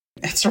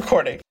It's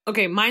recording.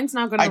 Okay, mine's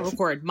not going to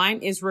record. Mine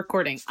is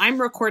recording. I'm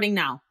recording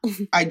now.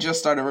 I just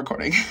started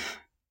recording.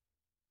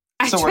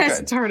 So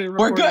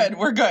we're good.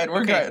 We're good.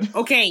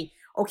 Okay.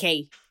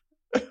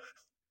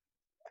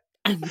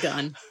 I'm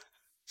done.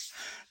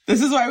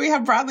 This is why we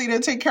have Bradley to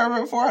take care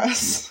of it for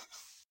us.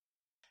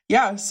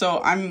 Yeah,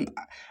 so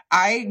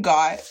I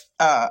got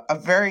a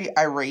very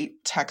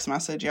irate text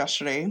message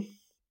yesterday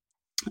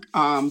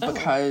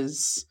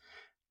because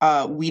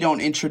we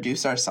don't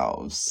introduce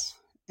ourselves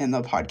in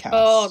the podcast.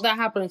 Oh, that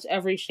happens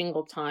every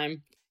single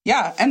time.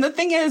 Yeah, and the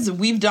thing is,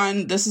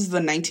 this is the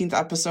 19th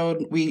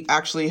episode. We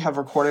actually have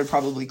recorded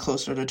probably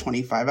closer to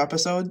 25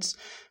 episodes,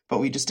 but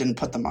we just didn't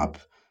put them up.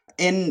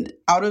 And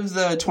out of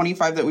the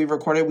 25 that we've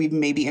recorded, we've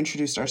maybe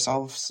introduced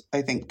ourselves,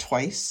 I think,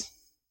 twice.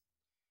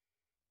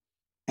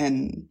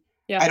 And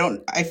yeah.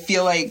 I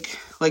feel like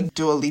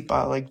Dua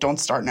Lipa, like, don't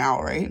start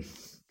now, right?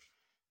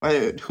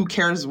 Who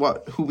cares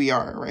who we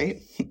are,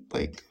 right?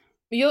 Like,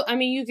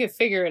 you could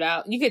figure it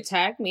out. You could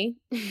tag me.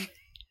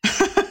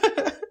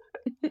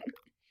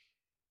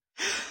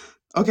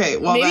 Okay,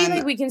 well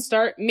maybe we can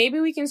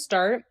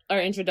start our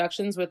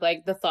introductions with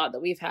like the thought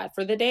that we've had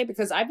for the day,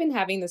 because I've been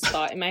having this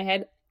thought in my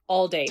head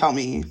all day. Tell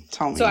me.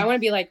 So I want to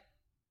be like,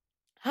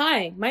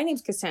 hi, my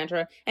name's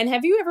Cassandra, and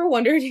have you ever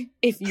wondered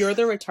if you're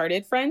the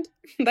retarded friend?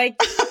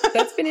 Like,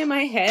 that's been in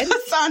my head.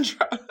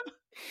 Cassandra.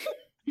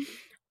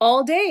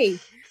 All day.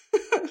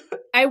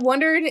 I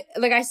wondered,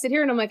 like, I sit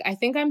here and I'm like, I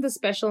think I'm the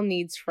special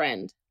needs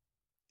friend.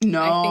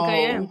 No. I think I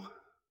am.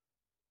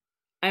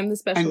 I'm the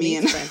special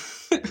needs friend.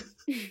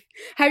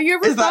 Have you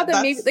ever thought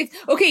that maybe, like,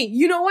 okay,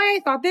 you know why I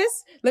thought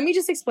this? Let me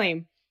just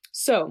explain.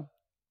 So,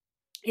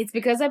 it's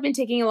because I've been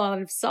taking a lot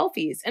of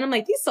selfies, and I'm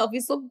like, these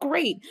selfies look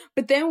great.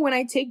 But then when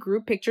I take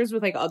group pictures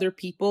with like other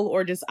people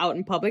or just out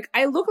in public,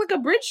 I look like a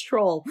bridge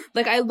troll.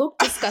 Like, I look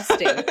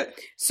disgusting.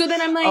 So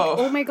then I'm like,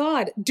 oh my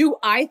God, do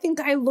I think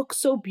I look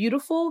so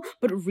beautiful?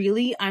 But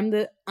really, I'm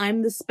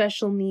the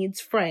special needs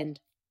friend.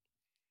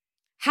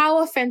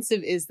 How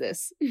offensive is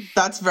this?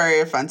 That's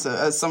very offensive.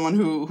 As someone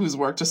who's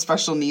worked with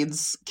special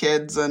needs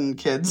kids and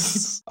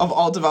kids of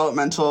all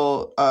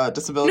developmental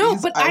disabilities. No,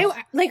 but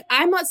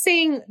I'm not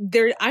saying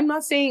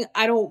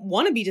I don't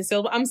want to be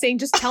disabled. I'm saying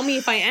just tell me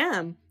if I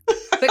am.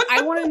 Like,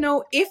 I want to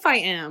know if I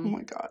am. Oh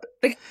my God.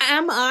 Like,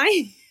 am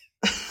I?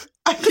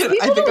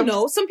 People don't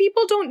know. Some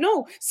people don't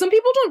know. Some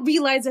people don't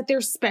realize that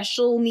they're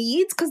special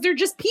needs because they're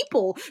just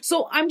people.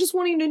 So I'm just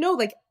wanting to know,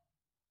 like,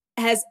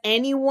 does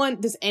anyone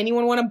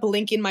want to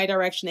blink in my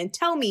direction and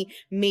tell me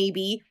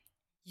maybe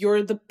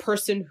you're the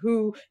person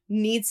who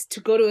needs to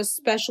go to a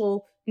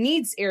special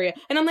needs area?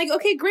 And I'm like,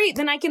 okay, great.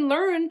 Then I can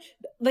learn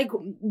like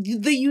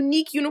the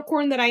unique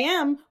unicorn that I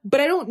am, but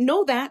I don't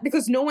know that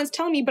because no one's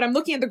telling me, but I'm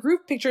looking at the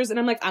group pictures and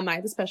I'm like, am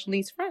I the special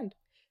needs friend?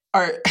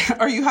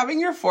 Are you having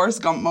your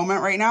Forrest Gump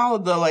moment right now?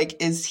 The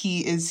like, is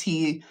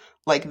he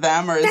like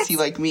them or is he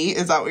like me?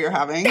 Is that what you're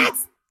having?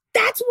 That's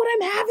what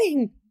I'm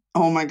having.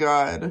 Oh my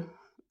God.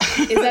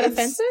 Is that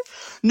offensive?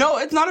 No,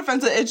 it's not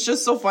offensive. It's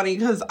just so funny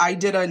because I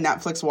did a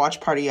Netflix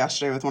watch party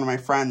yesterday with one of my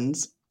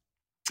friends,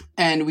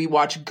 and we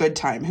watched Good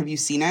Time. Have you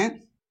seen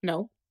it?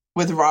 No.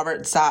 With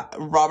Robert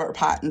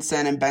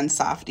Pattinson and Ben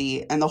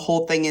Safdie, and the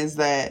whole thing is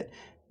that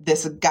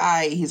this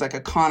guy, he's like a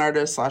con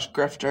artist /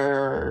 grifter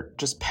or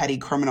just petty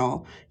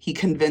criminal. He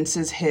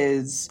convinces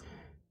his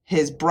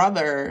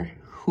brother,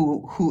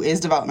 who is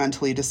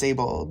developmentally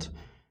disabled,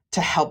 to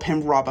help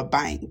him rob a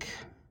bank.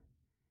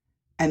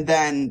 And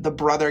then the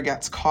brother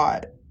gets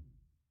caught.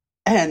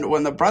 And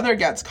when the brother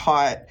gets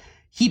caught,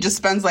 he just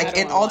spends like,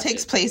 it all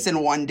takes place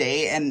in one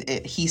day. And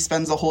he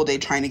spends the whole day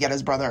trying to get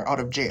his brother out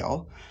of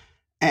jail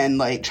and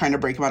like trying to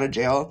break him out of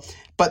jail.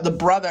 But the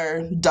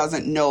brother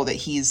doesn't know that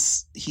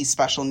he's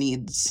special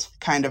needs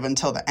kind of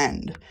until the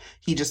end.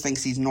 He just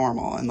thinks he's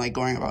normal and like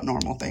going about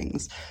normal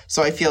things.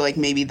 So I feel like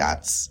maybe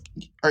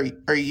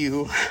are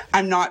you,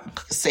 I'm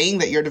not saying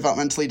that you're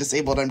developmentally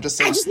disabled. I'm just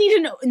saying. I just need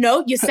to know.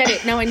 No, you said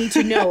it. Now I need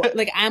to know.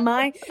 Like, am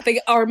I, like,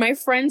 are my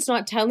friends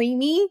not telling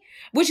me?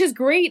 Which is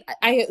great.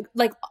 I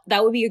like,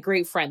 that would be a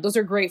great friend. Those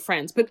are great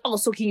friends. But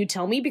also, can you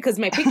tell me? Because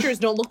my pictures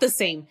don't look the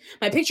same.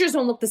 I think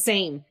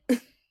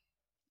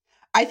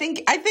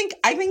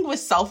with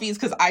selfies,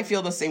 because I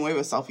feel the same way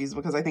with selfies,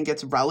 because I think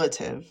it's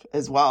relative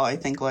as well. I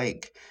think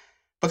like,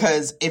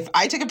 because if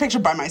I take a picture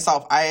by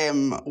myself, I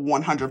am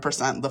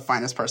 100% the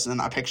finest person in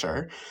that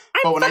picture.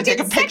 But when I take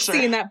a picture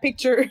in that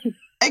picture,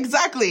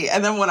 exactly.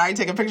 And then when I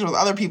take a picture with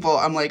other people,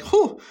 I'm like,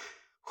 who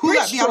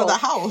let me out of the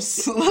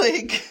house?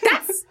 Like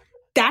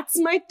that's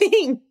my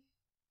thing.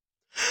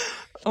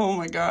 Oh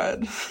my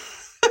God.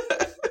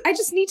 I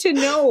just need to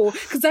know,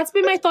 because that's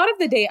been my thought of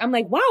the day. I'm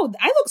like, wow,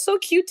 I look so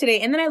cute today.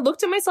 And then I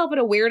looked at myself at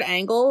a weird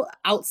angle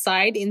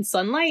outside in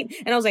sunlight,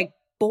 and I was like,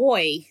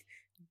 boy,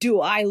 do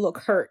I look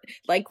hurt.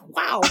 Like,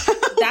 wow,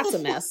 that's a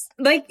mess.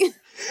 Like,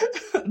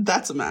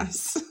 that's a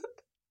mess.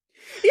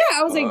 Yeah,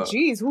 I was like,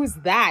 geez, who is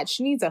that?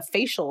 She needs a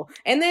facial.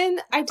 And then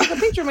I took a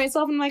picture of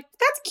myself and I'm like,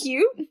 that's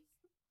cute.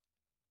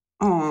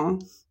 Aw.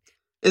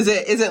 Is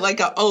it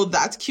like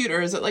that's cute,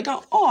 or is it like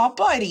aw,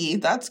 buddy,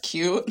 that's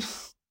cute?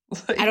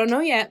 Like, I don't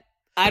know yet.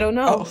 I don't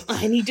know. Oh.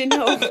 I need to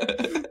know.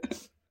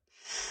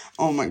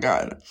 Oh my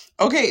God.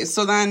 Okay,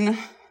 so then,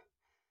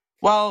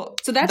 well,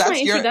 so that's my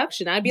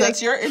introduction. I'd be like,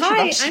 your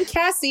introduction. Hi, I'm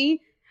Cassie,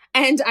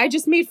 and I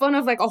just made fun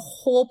of like a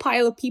whole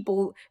pile of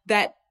people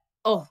that,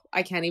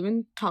 I can't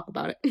even talk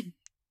about it.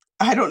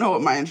 I don't know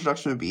what my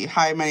introduction would be.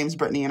 Hi, my name's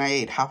Brittany, and I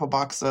ate half a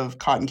box of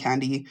cotton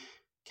candy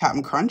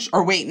Captain Crunch.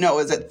 Or wait, no,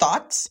 is it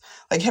thoughts?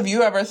 Like, have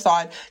you ever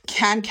thought,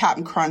 can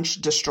Captain Crunch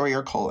destroy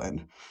your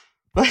colon?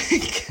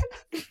 Like...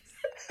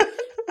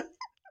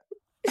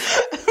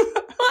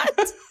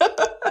 What?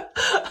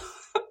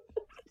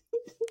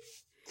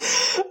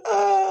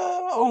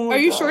 Oh my Are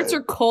you God. sure it's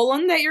your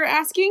colon that you're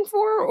asking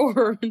for,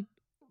 or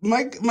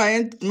my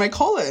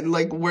colon,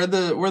 like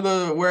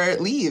where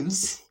it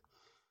leaves?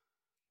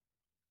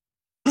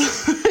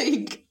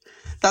 Like,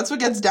 that's what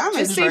gets damaged,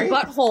 just say right?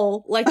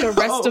 butthole like the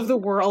rest of the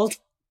world.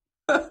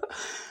 No,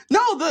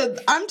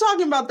 I'm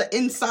talking about the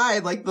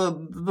inside, like the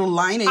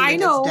lining that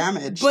gets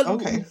damaged.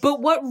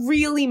 But what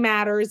really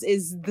matters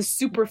is the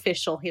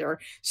superficial here.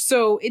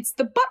 So it's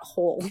the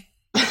butthole.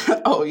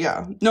 Oh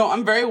yeah. No,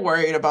 I'm very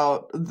worried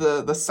about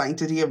the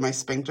sanctity of my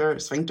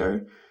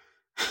sphincter.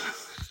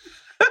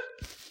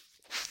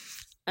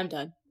 I'm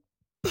done.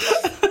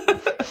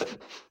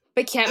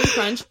 But Captain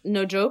Crunch,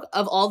 no joke,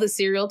 of all the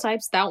cereal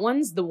types, that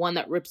one's the one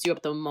that rips you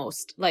up the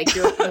most. Like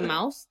the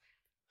mouth.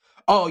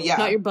 Oh yeah.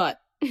 Not your butt.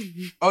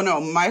 Oh no,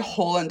 my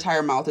whole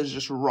entire mouth is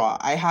just raw.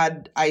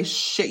 I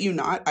shit you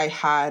not, I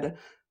had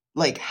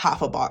like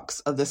half a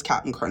box of this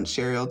Captain Crunch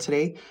cereal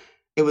today.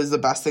 It was the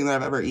best thing that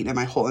I've ever eaten in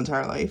my whole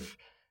entire life.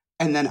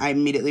 And then I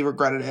immediately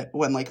regretted it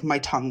when like my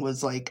tongue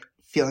was like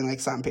feeling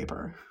like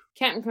sandpaper.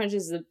 Captain Crunch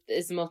is the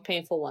most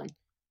painful one.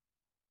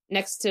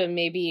 Next to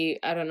maybe,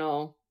 I don't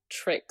know,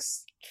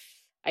 Trix.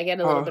 I get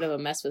a little bit of a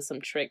mess with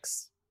some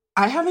Trix.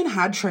 I haven't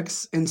had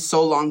Trix in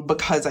so long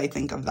because I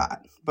think of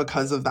that.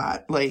 Because of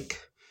that.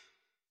 Like,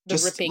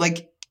 just ripping.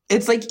 Like,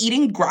 it's like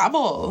eating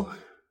gravel.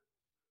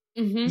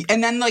 Mm-hmm.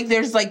 And then like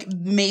there's like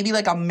maybe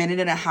like a minute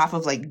and a half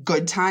of like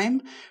good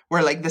time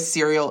where like the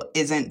cereal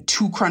isn't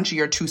too crunchy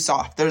or too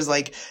soft. There's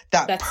like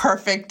that's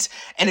perfect,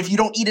 and if you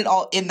don't eat it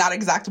all in that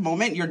exact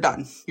moment, you're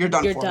done. You're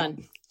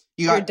done.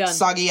 You got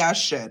soggy ass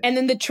shit. And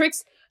then the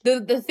Trix,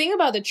 the thing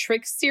about the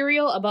Trix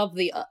cereal above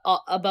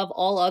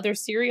all other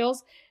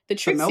cereals, the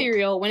Trix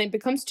cereal, when it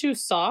becomes too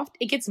soft,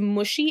 it gets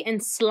mushy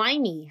and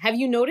slimy. Have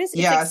you noticed?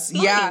 It's yes,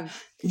 like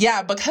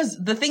yeah. Because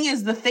the thing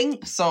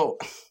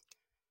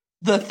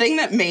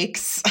that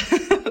makes,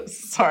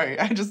 sorry,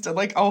 I just did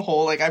like a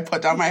whole, like I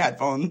put down my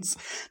headphones.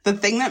 The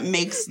thing that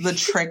makes the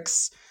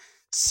Trix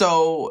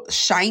so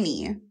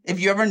shiny,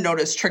 if you ever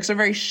notice, Trix are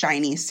very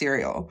shiny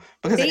cereal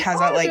because it has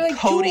that like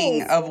coating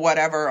jewels of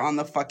whatever on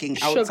the fucking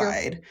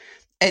outside.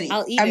 And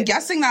I'm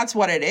guessing that's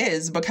what it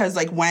is because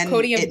like when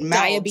coating it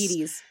melts,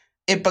 diabetes.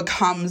 It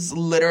becomes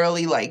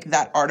literally like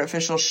that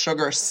artificial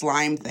sugar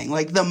slime thing.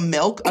 Like the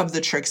milk of the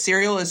Trix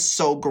cereal is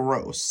so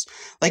gross.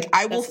 Like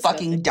I will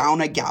fucking down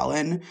a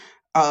gallon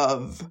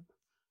of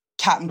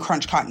Captain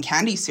Crunch cotton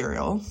candy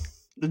cereal.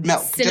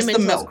 Milk. Cinnamon just the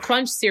milk.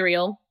 Crunch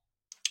cereal.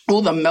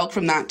 Oh, the milk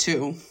from that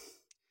too.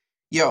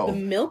 Yo. The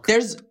milk?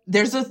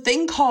 There's a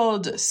thing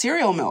called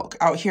cereal milk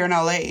out here in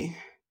LA.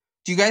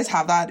 Do you guys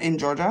have that in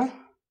Georgia?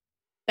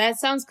 That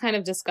sounds kind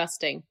of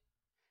disgusting.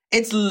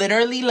 It's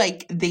literally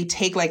like they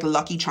take like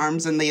Lucky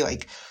Charms and they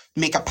like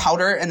make a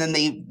powder and then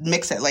they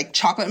mix it like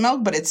chocolate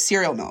milk, but it's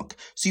cereal milk.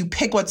 So you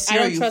pick what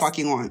cereal you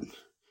fucking want.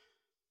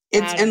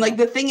 Like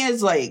the thing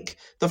is like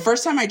the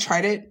first time I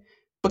tried it,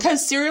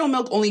 because cereal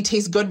milk only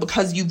tastes good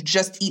because you've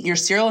just eaten your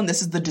cereal and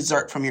this is the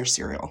dessert from your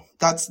cereal.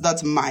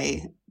 That's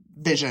my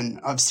vision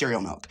of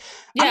cereal milk.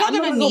 Yeah, I'm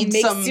not gonna need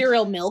make some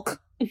cereal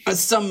milk.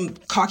 Some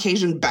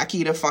Caucasian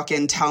Becky to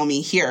fucking tell me,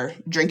 here,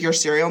 drink your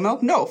cereal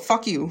milk. No,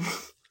 fuck you.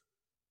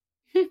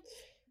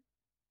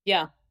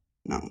 Yeah.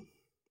 No.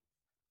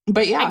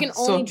 But yeah. I can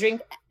only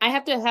drink, I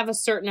have to have a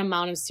certain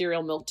amount of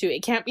cereal milk too.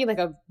 It can't be like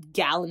a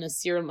gallon of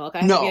cereal milk. I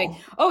have to be like,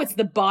 it's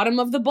the bottom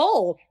of the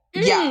bowl.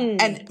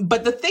 Yeah.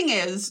 But the thing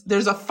is,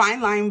 there's a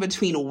fine line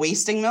between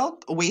wasting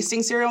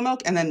cereal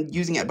milk and then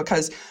using it.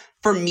 Because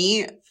for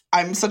me,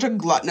 I'm such a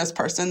gluttonous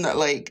person that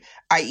like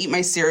I eat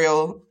my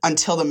cereal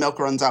until the milk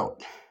runs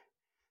out.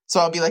 So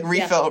I'll be like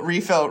refill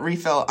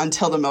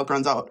until the milk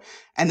runs out.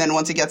 And then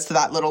once it gets to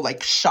that little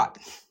like shot,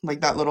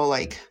 like that little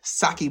like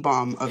sake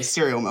bomb of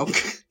cereal milk.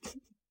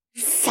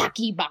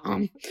 Sake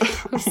bomb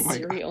of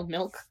cereal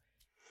milk.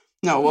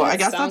 No, well, I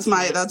guess that's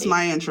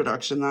my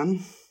introduction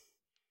then.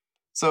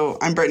 So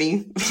I'm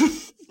Brittany.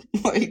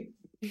 Like,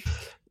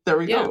 there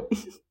we go.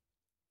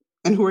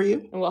 And who are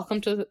you? And welcome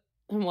to the.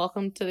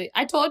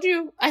 I told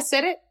you. I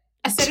said it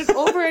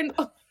over and.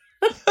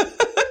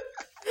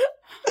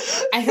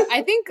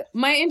 I think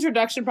my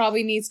introduction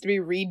probably needs to be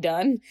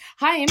redone.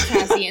 Hi, I'm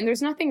Cassie, and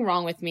there's nothing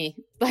wrong with me.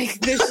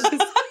 Like, there's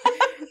just...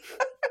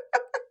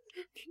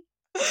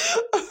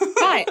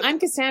 Hi, I'm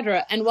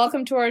Cassandra, and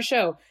welcome to our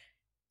show.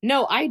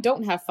 No, I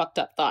don't have fucked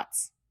up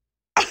thoughts.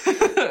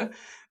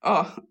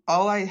 Oh,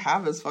 all I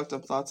have is fucked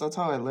up thoughts. That's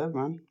how I live,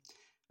 man.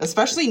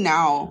 Especially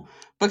now.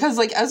 Because,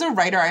 like, as a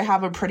writer, I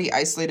have a pretty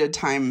isolated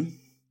time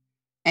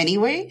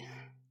anyway.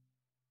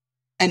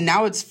 And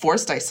now it's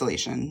forced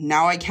isolation.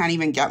 Now I can't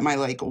even get my,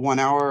 like, 1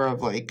 hour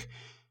of, like,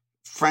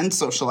 friend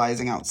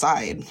socializing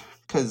outside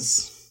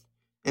because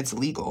it's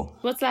illegal.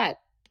 What's that?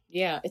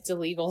 Yeah, it's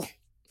illegal.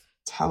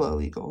 It's hella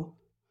illegal.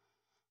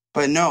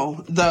 But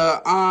no,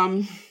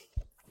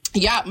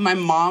 my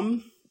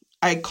mom,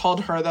 I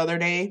called her the other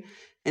day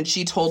and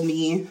she told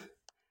me,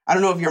 I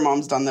don't know if your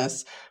mom's done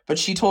this, but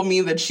she told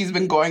me that she's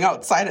been going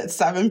outside at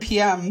 7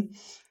 p.m.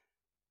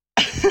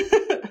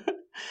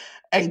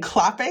 and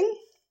clapping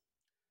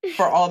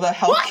for all the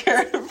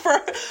healthcare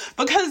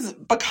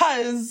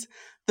because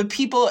the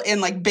people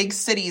in like big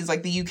cities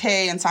like the UK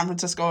and San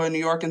Francisco and New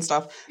York and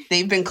stuff,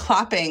 they've been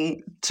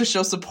clapping to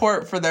show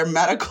support for their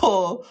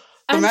medical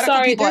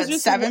people at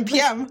 7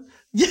 p.m.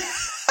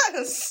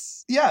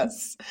 Yes.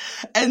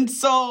 And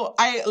so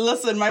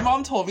my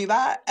mom told me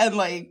that, and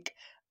like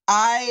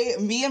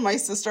me and my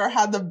sister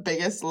had the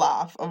biggest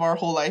laugh of our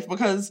whole life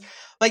because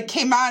like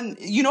Cayman,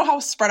 you know how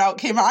spread out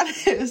Cayman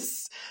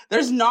is.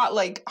 There's not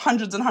like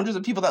hundreds and hundreds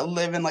of people that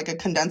live in like a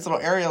condensed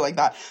little area like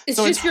that. It's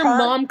so just your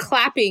mom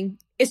clapping.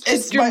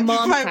 It's your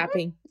mom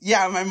clapping.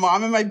 Yeah, my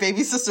mom and my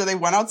baby sister, they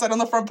went outside on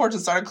the front porch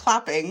and started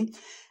clapping.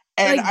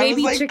 And like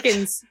baby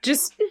chickens.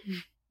 Just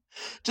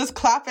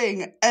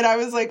clapping. And I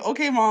was like,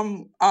 okay,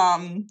 Mom.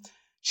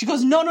 She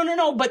goes,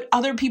 no. But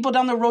other people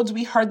down the roads,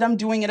 we heard them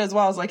doing it as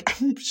well. I was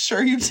like, I'm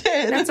sure you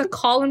did. That's a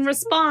call and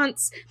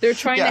response. They're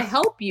trying to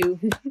help you.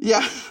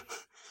 Yeah.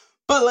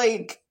 But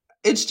like,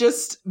 it's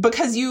just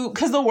because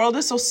the world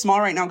is so small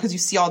right now because you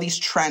see all these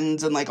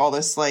trends and like all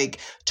this like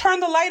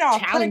turn the light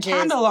off, challenges. Put a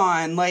candle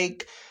on,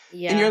 like,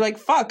 and you're like,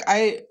 fuck,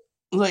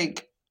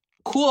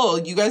 cool.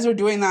 You guys are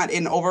doing that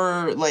in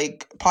over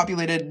like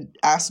populated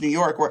ass New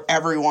York where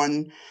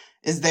everyone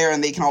is there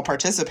and they can all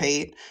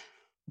participate.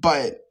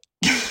 But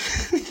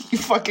you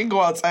fucking go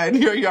outside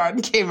in your yard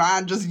and came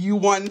on, just you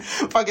one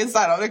fucking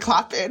side on and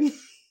clapping.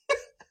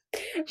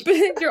 But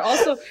you're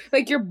also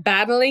like you're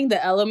battling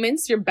the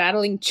elements. You're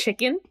battling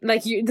chicken,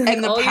 like you like,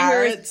 and the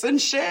parrots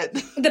and shit.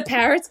 The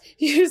parrots,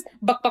 you just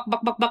buck.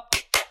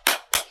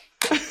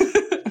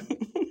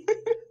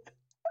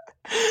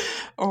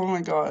 Oh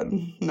my god,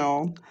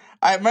 no!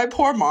 My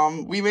poor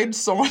mom. We made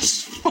so much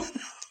fun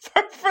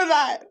for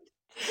that.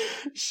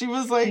 She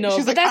was like, no,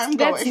 she's like, I'm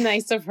going. That's going.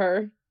 nice of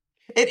her.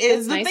 It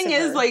is. The thing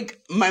is, like,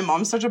 my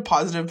mom's such a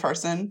positive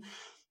person.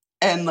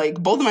 And,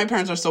 like, both of my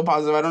parents are so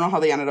positive. I don't know how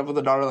they ended up with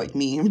a daughter like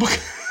me.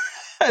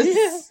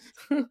 Because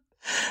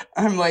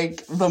I'm,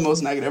 like, the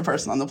most negative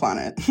person on the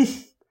planet.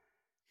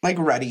 Like,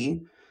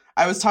 ready.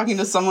 I was talking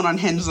to someone on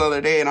Hinge the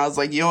other day, and I was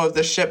like, yo, if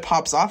this shit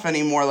pops off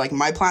anymore, like,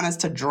 my plan is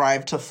to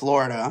drive to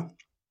Florida.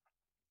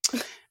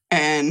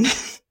 And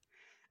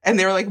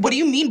they were like, what do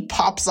you mean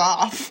pops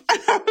off? And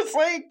I was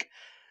like,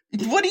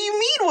 what do you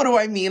mean? What do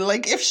I mean?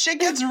 Like, if shit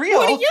gets real.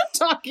 What are you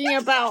talking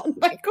about?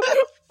 Like,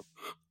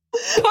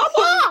 pop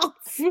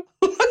off!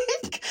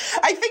 Like,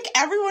 I think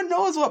everyone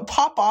knows what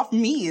pop off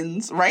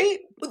means, right?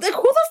 Like,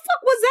 who the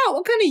fuck was that?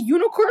 What kind of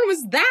unicorn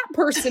was that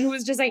person who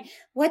was just like,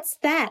 what's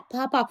that?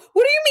 Pop off.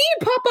 What do you mean,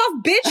 pop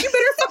off, bitch? You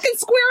better fucking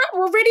square up.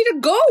 We're ready to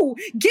go.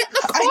 Get in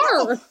the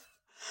car.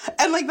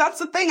 And, like, that's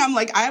the thing. I'm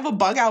like, I have a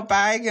bug out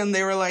bag. And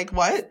they were like,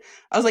 what?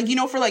 I was like,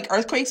 for, like,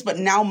 earthquakes. But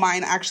now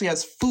mine actually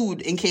has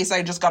food in case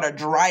I just got to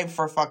drive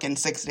for fucking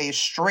 6 days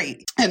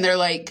straight. And they're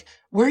like,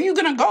 where are you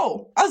going to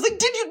go? I was like,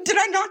 did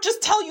I not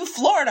just tell you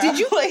Florida? Did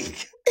you?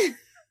 Like,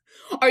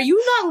 are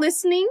you not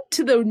listening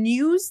to the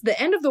news? The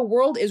end of the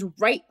world is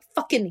right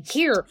fucking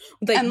here.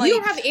 Like, we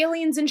don't have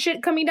aliens and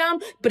shit coming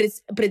down. But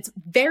it's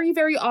very,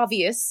 very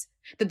obvious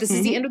that this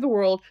is the end of the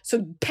world.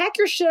 So pack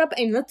your shit up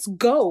and let's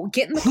go.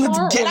 Get in the car.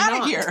 Let's get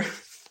out of here.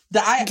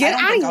 Get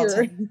out of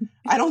here.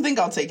 I don't think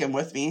I'll take him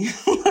with me.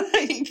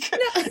 Like,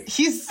 no.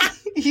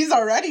 He's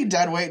already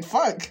dead weight.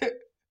 Fuck.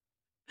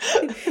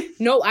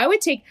 No, I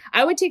would take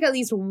at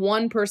least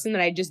one person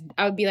that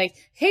I would be like,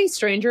 hey,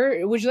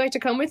 stranger, would you like to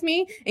come with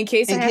me in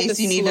case you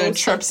need to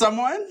trip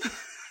someone?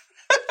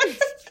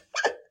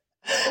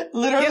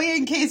 Literally,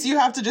 in case you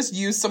have to just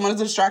use someone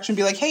as a distraction,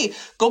 be like, hey,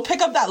 go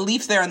pick up that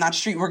leaf there in that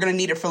street. We're going to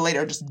need it for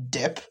later. Just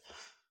dip.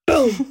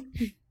 Boom.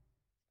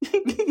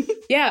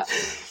 Yeah.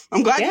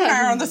 I'm glad you and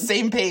I are on the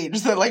same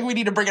page that, like, we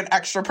need to bring an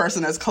extra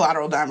person as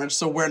collateral damage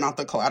so we're not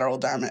the collateral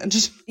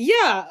damage.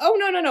 Yeah. Oh,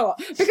 no.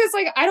 Because,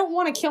 like, I don't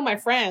want to kill my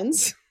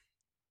friends.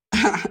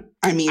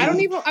 I mean,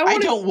 I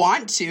don't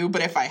want to,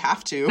 but if I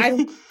have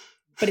to.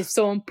 But if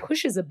someone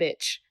pushes a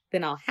bitch,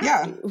 then I'll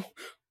have to.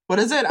 What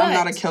is it? I'm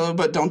not a killer,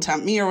 but don't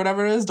tempt me or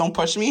whatever it is. Don't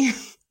push me.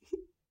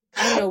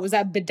 I don't know. Was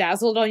that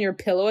bedazzled on your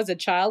pillow as a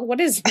child? What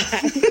is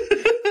that?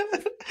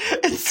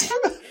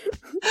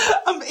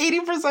 I'm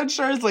 80%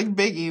 sure it's like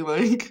Biggie.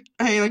 Like,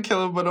 I ain't a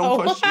killer, but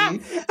don't push me.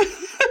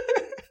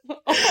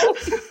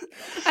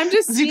 I'm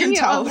just seeing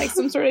it on like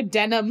some sort of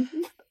denim.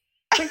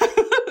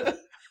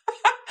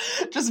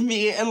 Just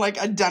me in like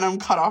a denim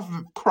cutoff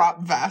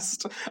crop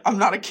vest. I'm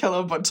not a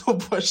killer, but don't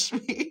push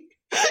me.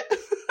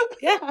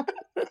 Yeah.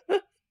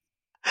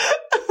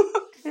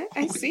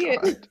 I see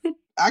it.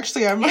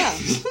 Actually, I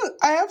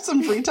have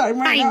some free time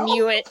right now. I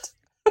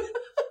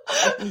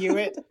knew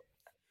it.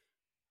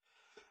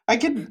 I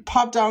could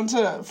pop down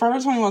to Forever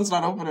 21's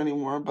not open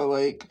anymore, but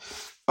like,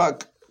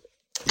 fuck.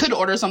 Could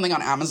order something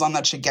on Amazon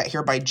that should get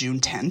here by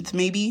June 10th,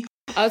 maybe.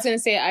 I was gonna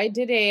say I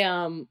did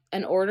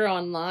an order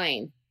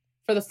online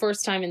for the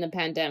first time in the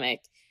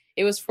pandemic.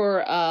 It was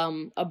for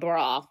a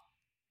bra,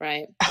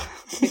 right?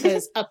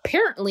 Because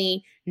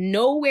apparently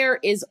nowhere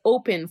is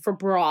open for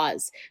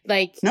bras.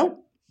 Like,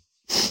 nope.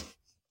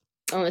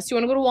 Unless you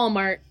want to go to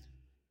Walmart,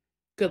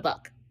 good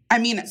luck. I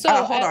mean, so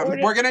hold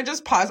on. We're gonna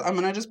just pause. I'm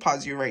gonna just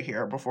pause you right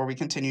here before we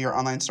continue your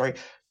online story.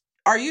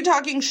 Are you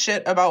talking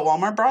shit about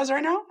Walmart bras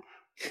right now?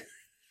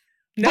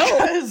 No,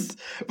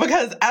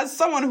 because as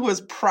someone who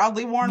has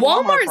proudly worn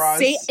Walmart bras,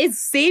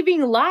 is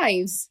saving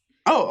lives.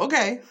 Oh,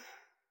 okay.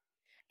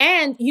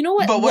 And you know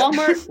what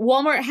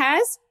Walmart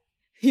has?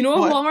 You know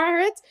what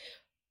Walmart has?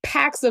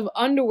 Packs of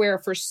underwear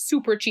for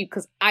super cheap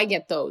because I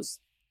get those.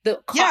 The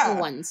cotton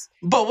ones.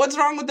 But what's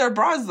wrong with their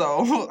bras,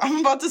 though? I'm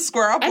about to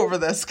square up over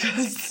this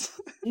because...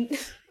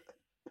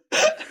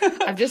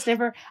 I've just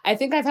never... I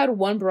think I've had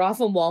one bra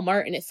from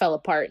Walmart and it fell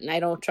apart and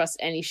I don't trust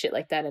any shit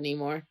like that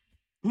anymore.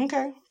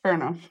 Okay. Fair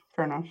enough.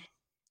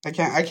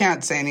 I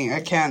can't say any...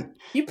 I can't...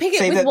 You pick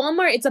it with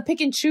Walmart. It's a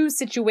pick and choose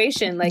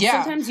situation. Like,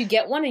 sometimes you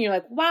get one and you're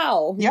like,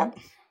 wow. Yeah.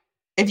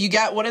 If you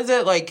get, what is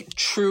it? Like,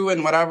 True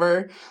and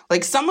whatever.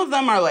 Like, some of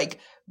them are like...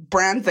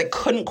 brands that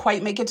couldn't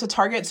quite make it to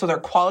Target, so their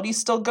quality's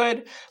still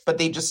good, but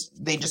they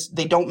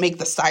don't make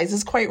the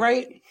sizes quite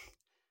right.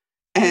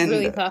 And you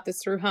really thought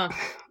this through, huh?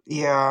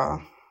 Yeah.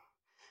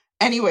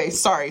 Anyway,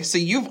 sorry. So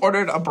you've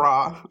ordered a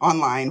bra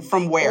online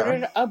from where?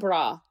 Ordered a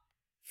bra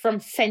from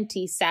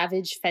Fenty,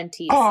 Savage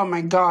Fenty. Oh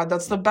my God,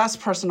 that's the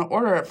best person to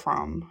order it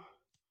from.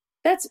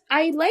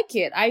 I like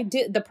it. I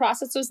did, the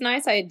process was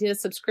nice. I did a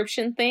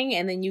subscription thing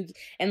and then you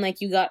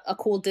got a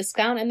cool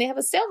discount and they have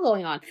a sale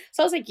going on.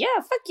 So I was like, yeah,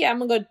 fuck yeah, I'm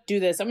gonna go do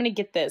this. I'm gonna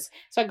get this.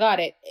 So I got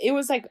it. It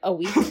was like a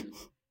week.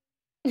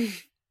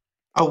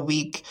 A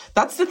week.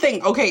 That's the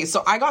thing. Okay,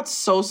 so I got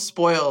so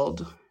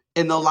spoiled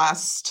in the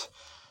last,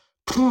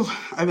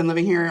 I've been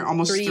living here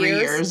almost 3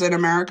 years in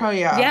America.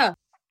 Yeah. Yeah.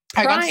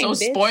 I got so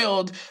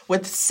spoiled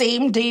with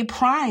same day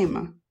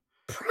Prime.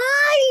 Prime.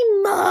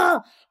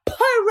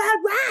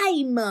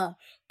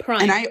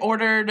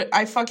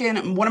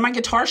 And one of my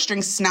guitar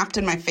strings snapped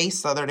in my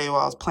face the other day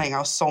while I was playing. I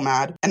was so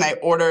mad. And I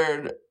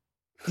ordered,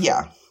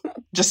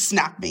 just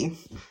snapped me.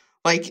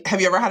 Like, have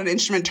you ever had an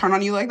instrument turn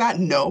on you like that?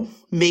 No.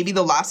 Maybe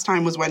the last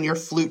time was when your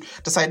flute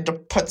decided to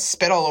put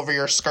spit all over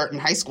your skirt in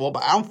high school,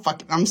 but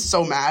I'm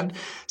so mad.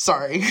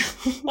 Sorry.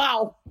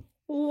 Wow.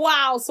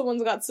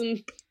 Someone's got some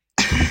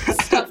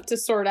stuff to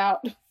sort out.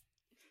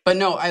 But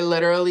no, I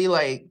literally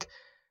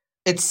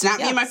it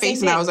snapped me in my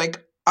face and I was like,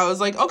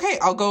 okay,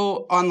 I'll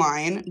go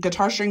online.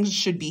 Guitar strings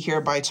should be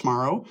here by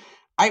tomorrow.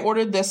 I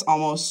ordered this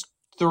almost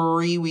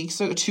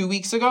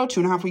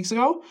 2.5 weeks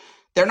ago.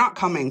 They're not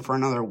coming for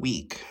another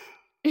week.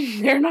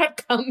 They're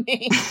not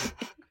coming.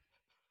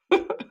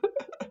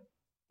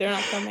 They're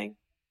not coming.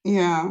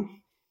 Yeah.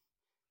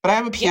 But I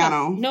have a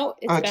piano. Yeah. No,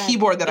 it's a bad.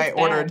 Keyboard that I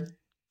ordered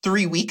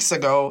 3 weeks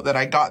ago that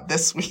I got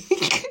this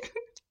week.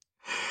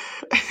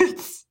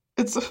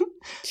 It's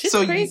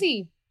so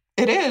crazy.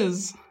 It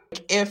is.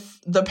 If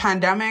the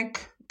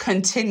pandemic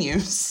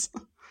continues,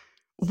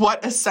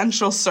 what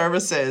essential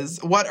services,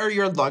 what are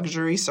your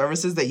luxury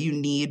services that you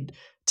need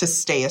to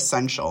stay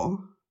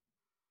essential?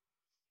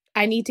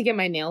 I need to get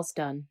my nails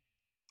done.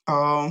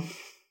 Oh.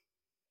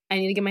 I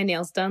need to get my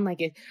nails done.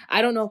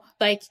 I don't know,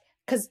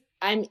 because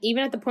I'm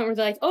even at the point where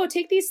they're like, oh,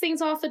 take these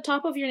things off the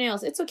top of your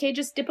nails. It's okay.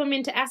 Just dip them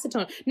into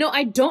acetone. No,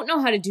 I don't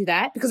know how to do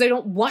that because I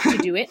don't want to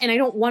do it and I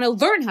don't want to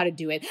learn how to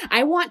do it.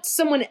 I want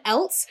someone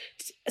else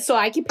so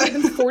I can pay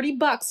them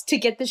 $40 to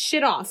get this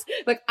shit off.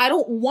 I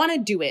don't want to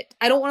do it.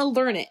 I don't want to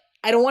learn it.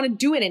 I don't want to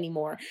do it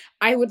anymore.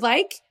 I would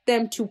like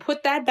them to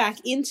put that back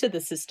into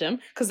the system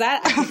because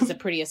that I think is a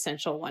pretty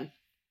essential one.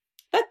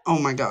 Oh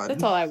my God.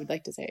 That's all I would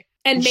like to say.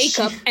 And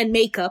makeup.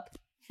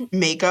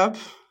 Makeup?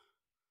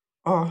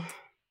 Oh.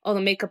 All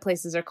the makeup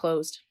places are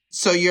closed.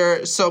 So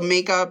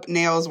makeup,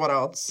 nails, what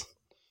else?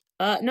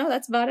 No,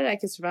 that's about it. I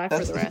can survive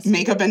for the rest.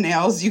 Makeup and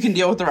nails, you can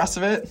deal with the rest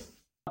of it?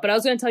 But I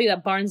was going to tell you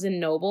that Barnes &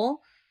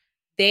 Noble,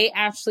 they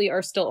actually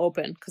are still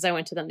open because I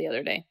went to them the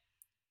other day.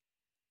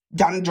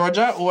 Down in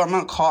Georgia? Oh, I'm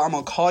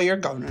gonna call your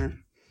governor.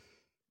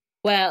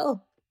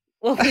 Well,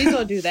 please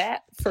don't do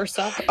that, first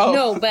off. Oh.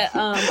 No, but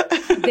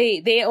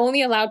they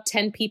only allowed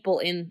 10 people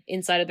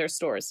inside of their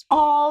stores.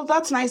 Oh,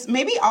 that's nice.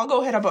 Maybe I'll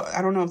go hit up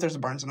I don't know if there's a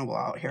Barnes & Noble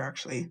out here,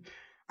 actually.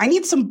 I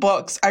need some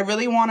books. I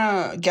really want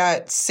to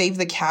get Save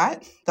the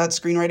Cat, that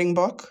screenwriting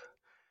book.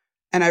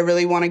 And I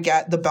really want to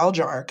get The Bell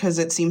Jar, because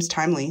it seems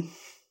timely.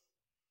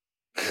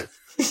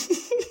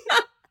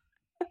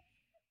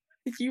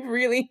 You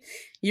really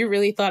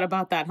thought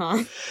about that,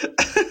 huh?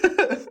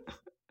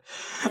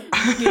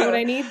 You know what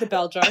I need? The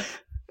Bell Jar.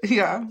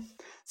 Yeah.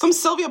 Some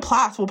Sylvia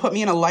Plath will put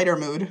me in a lighter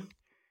mood.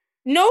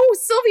 No,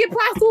 Sylvia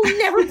Plath will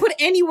never put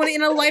anyone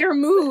in a lighter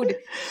mood.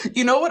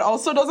 You know what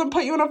also doesn't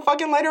put you in a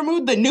fucking lighter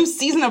mood? The new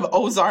season of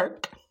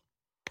Ozark.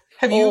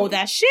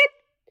 That shit?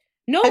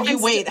 No.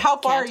 How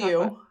far are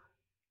you?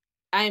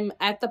 I'm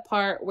at the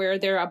part where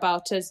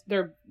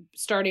they're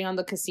starting on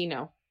the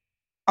casino.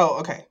 Oh,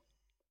 okay.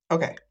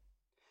 Okay.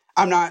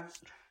 I'm not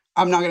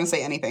going to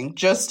say anything.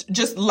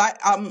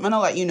 I'm going to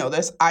let you know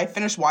this. I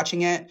finished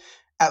watching it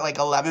at like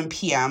 11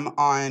 p.m.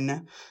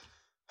 on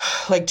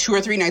like 2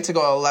 or 3 nights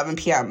ago at 11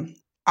 p.m.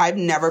 I've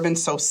never been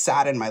so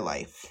sad in my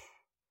life.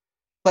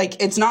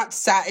 Like, it's not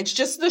sad. It's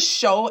just the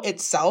show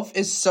itself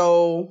is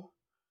so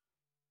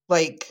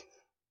like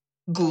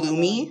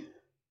gloomy,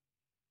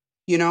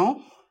 you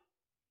know?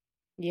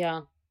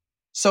 Yeah.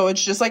 So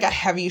it's just like a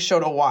heavy show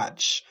to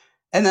watch.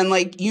 And then,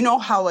 like, you know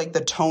how, like,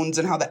 the tones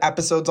and how the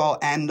episodes all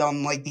end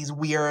on, like, these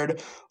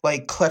weird,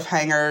 like,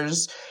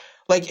 cliffhangers.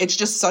 Like, it's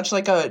just such,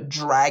 like, a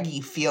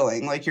draggy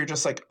feeling. Like, you're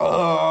just like,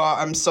 oh,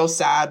 I'm so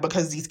sad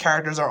because these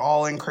characters are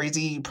all in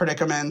crazy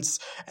predicaments.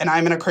 And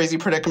I'm in a crazy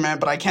predicament,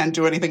 but I can't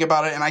do anything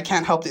about it. And I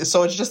can't help it.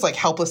 So it's just, like,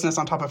 helplessness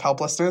on top of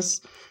helplessness.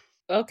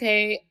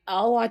 Okay,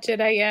 I'll watch it,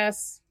 I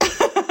guess.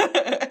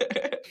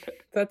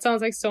 That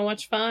sounds like so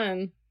much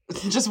fun.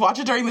 Just watch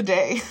it during the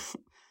day.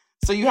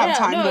 So you have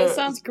time to... it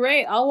sounds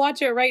great. I'll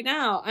watch it right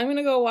now. I'm going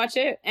to go watch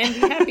it and be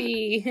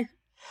happy.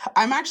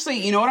 I'm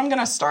actually... You know what I'm going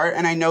to start?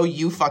 And I know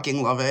you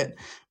fucking love it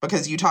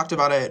because you talked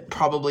about it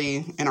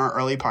probably in our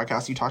early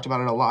podcast. You talked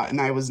about it a lot. And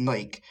I was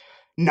like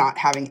not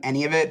having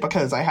any of it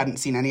because I hadn't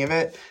seen any of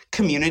it.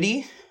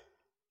 Community.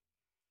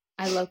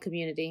 I love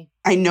Community.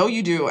 I know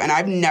you do. And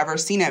I've never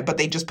seen it, but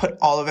they just put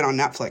all of it on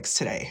Netflix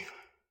today.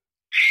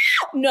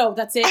 No,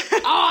 that's it.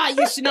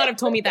 You should not have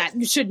told me that.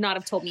 You should not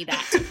have told me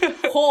that.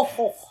 Ho,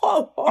 ho, ho,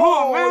 ho.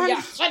 Oh, man.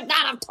 You should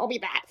not have told me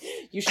that.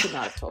 You should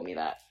not have told me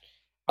that.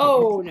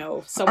 Oh,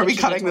 no. Are we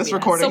cutting this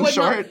recording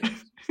short?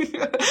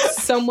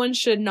 Someone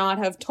should not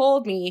have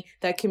told me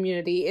that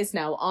Community is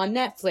now on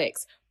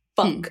Netflix.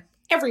 Fuck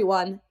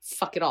everyone.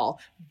 Fuck it all.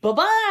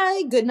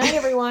 Bye-bye. Good night,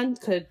 everyone.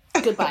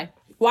 Goodbye.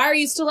 Why are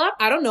you still up?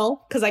 I don't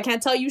know. Because I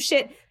can't tell you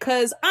shit.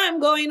 Because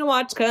I'm going to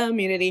watch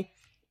Community.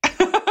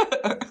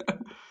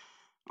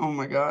 Oh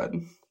my God.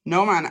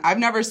 No, man, I've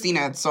never seen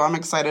it, so I'm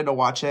excited to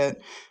watch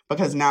it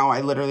because now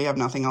I literally have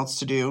nothing else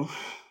to do.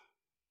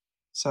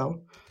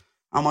 So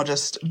I'm gonna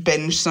just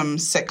binge some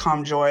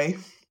sitcom joy.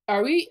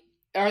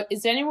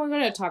 Is anyone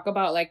going to talk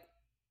about like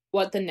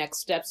what the next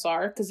steps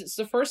are? Because it's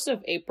the 1st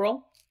of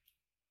April.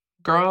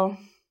 Girl.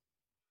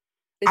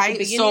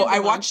 I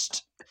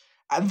watched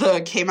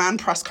the K-Man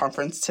press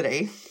conference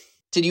today.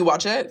 Did you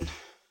watch it?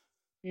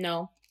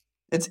 No.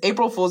 It's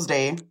April Fool's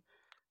Day.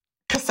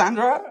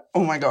 Cassandra?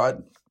 Oh my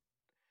God.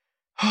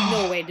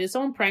 No way. Did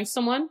someone prank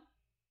someone?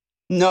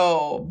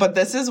 No, but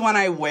this is when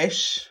I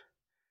wish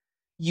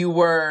we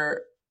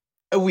were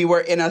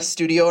in a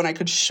studio and I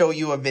could show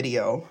you a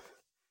video.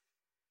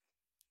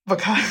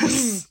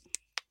 Because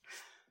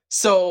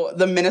so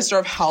the Minister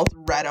of Health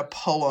read a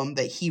poem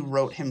that he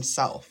wrote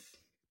himself.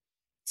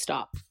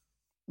 Stop.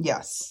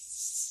 Yes.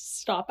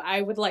 Stop.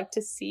 I would like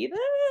to see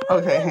that.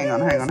 Okay, hang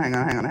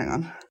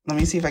on. Let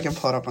me see if I can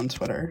pull it up on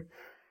Twitter.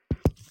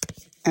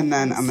 And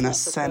then I'm going to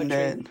send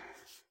it.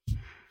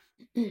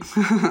 I'm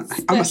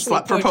a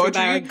slut for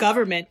poetry by our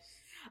government.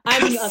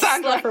 I'm a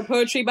slut for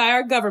poetry by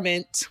our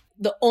government.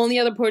 The only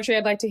other poetry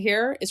I'd like to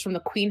hear is from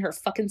the Queen her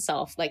fucking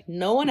self, like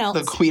no one else.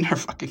 The Queen her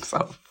fucking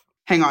self.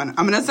 Hang on,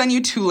 I'm gonna send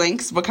you 2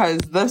 links because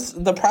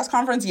the press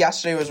conference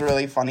yesterday was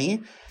really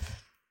funny,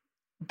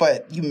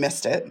 but you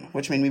missed it,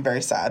 which made me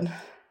very sad.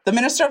 The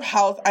Minister of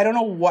Health, I don't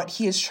know what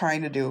he is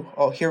trying to do.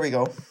 Oh, here we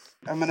go.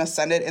 I'm gonna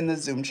send it in the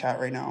Zoom chat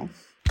right now.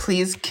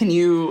 Please, can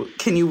you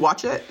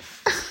watch it?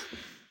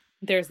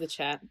 There's the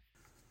chat.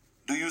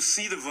 Do you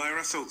see the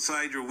virus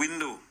outside your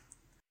window?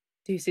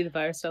 Do you see the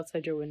virus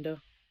outside your window?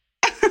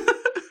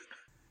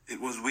 It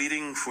was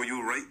waiting for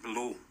you right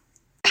below.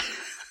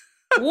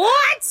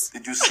 What?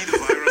 Did you see the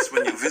virus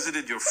when you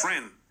visited your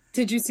friend?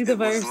 Did you see the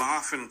virus? It was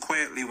laughing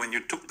quietly when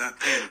you took that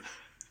pen.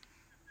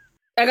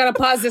 I gotta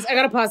pause this. Okay. I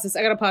gotta pause this.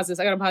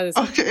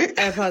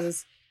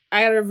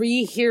 I gotta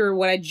rehear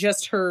what I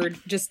just heard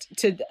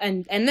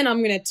and then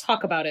I'm gonna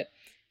talk about it.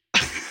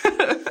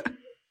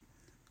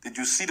 Did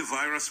you see the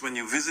virus when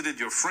you visited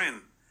your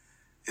friend?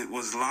 It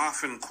was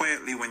laughing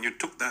quietly when you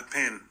took that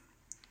pen.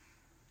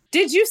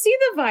 Did you see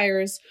the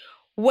virus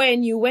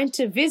when you went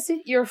to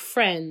visit your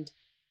friend?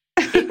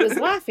 It was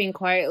laughing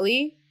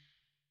quietly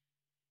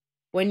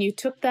when you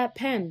took that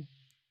pen.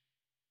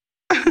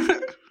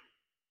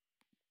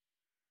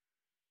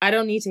 I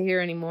don't need to hear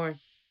anymore.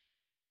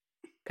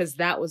 Because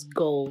that was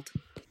gold.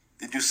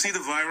 Did you see the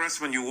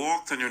virus when you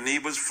walked on your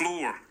neighbor's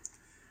floor?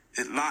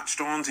 It latched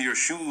onto your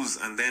shoes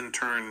and then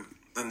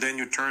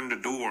you turned the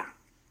door.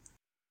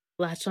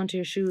 Latched onto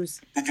your shoes.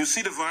 Did you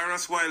see the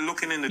virus while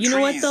looking in the trees? You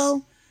know what,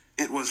 though?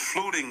 It was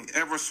floating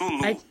ever so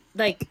low.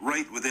 Right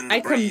within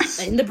the breeze.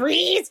 In the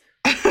breeze!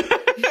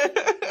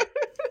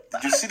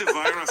 Did you see the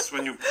virus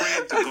when you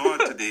prayed to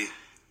God today?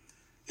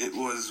 It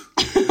was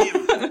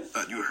him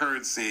that you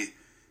heard say,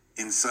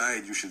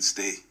 inside you should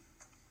stay.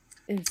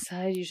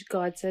 Inside you should,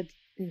 God said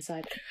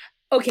inside.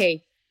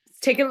 Okay,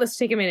 let's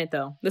take a minute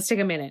though. Let's take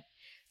a minute.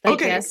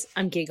 Okay. Yes,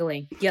 I'm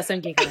giggling.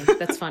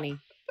 That's funny.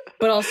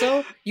 But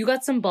also, you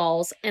got some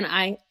balls and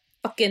I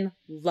fucking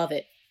love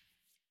it.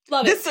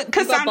 Love this, it.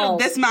 Cassandra,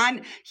 this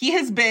man, he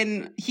has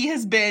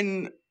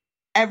been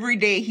every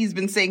day he's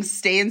been saying,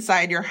 stay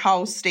inside your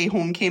house, stay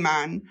home,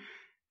 Cayman,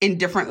 in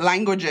different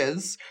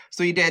languages.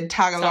 So he did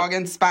Tagalog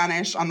and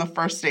Spanish on the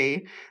first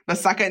day. The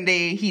second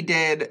day he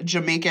did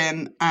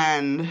Jamaican,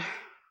 and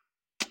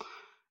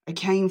I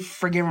can't even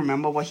friggin'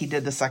 remember what he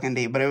did the second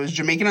day, but it was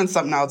Jamaican and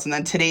something else. And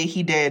then today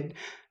he did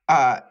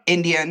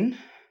Indian,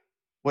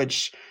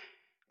 which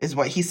is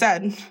what he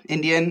said,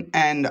 Indian,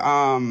 and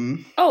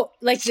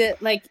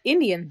like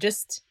Indian,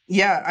 just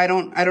yeah. I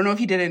don't know if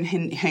he did it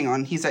in, hang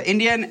on. He said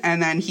Indian,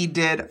 and then he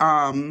did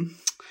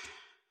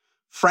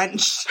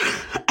French.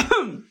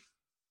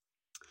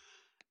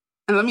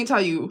 And let me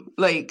tell you,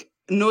 like,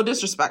 no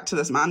disrespect to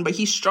this man, but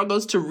he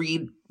struggles to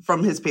read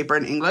from his paper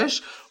in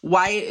English.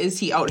 Why is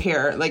he out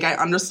here? Like, I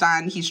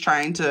understand he's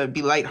trying to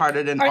be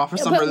lighthearted and offer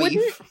some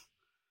relief.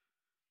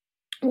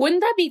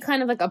 Wouldn't that be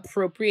kind of like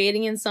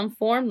appropriating in some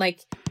form?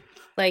 Like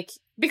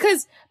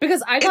because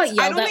I got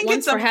yelled at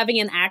once for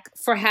trying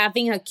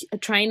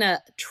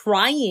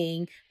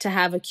to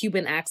have a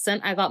Cuban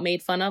accent. I got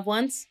made fun of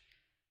once.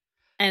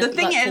 And the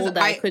thing is,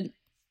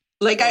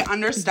 I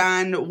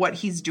understand what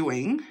he's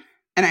doing.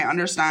 And I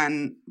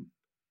understand,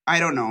 I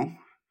don't know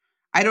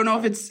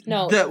if it's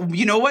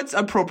you know what's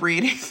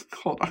appropriating?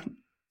 Hold on.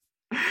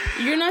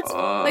 You're not,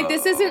 like,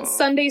 this isn't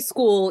Sunday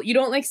school. You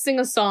don't, like, sing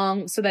a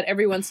song so that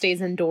everyone stays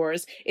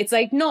indoors. It's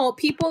like, no,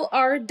 people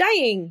are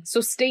dying,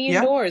 so stay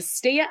indoors. Yep.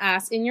 Stay your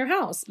ass in your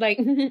house. Like,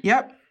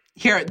 yep.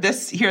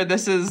 This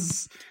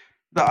is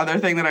the other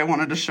thing that I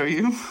wanted to show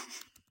you.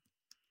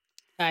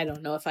 I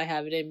don't know if I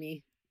have it in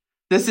me.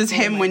 This is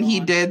him when he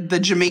did the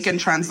Jamaican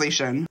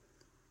translation.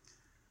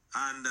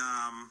 And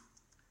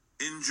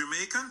in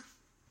Jamaican,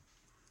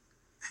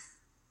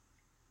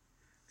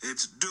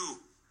 it's do.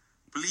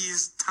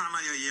 Please turn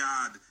your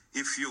yard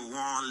if you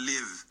want to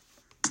live.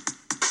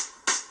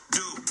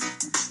 Do.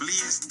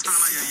 Please turn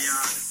your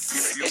yard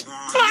if you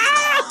want to live.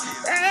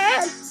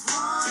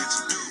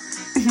 It's do.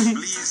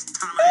 Please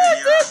turn your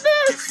yard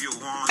if you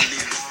want to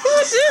live.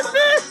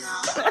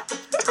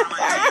 Turn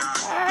your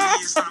yard.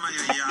 Please turn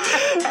your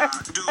yard.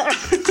 Do.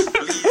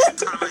 Please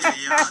turn your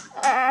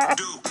yard.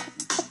 Do.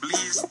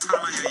 Please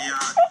turn your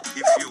yard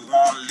if you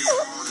want to live.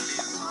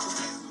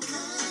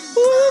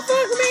 Who the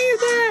fuck made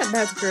that?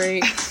 That's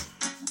great.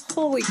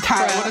 Holy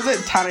crap. What is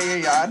it? Turn your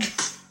yard.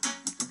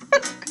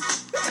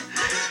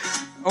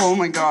 Oh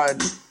my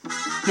god.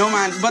 No,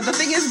 man. But the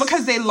thing is,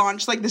 because they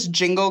launched like this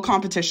jingle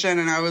competition,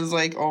 and I was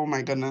like, oh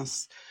my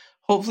goodness.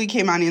 Hopefully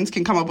Caymanians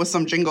can come up with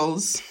some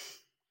jingles.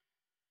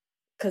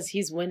 Because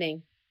he's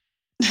winning.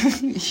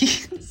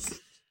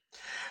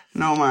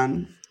 No,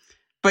 man.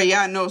 But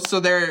yeah, no,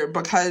 so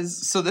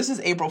this is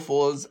April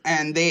Fool's,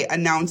 and they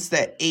announced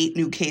that 8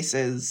 new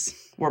cases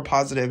were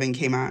positive in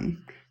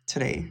Cayman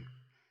today.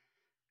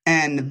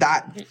 And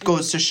that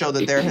goes to show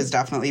that there has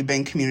definitely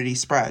been community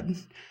spread,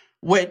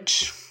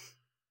 which,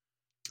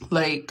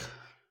 like,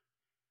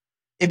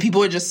 if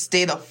people would just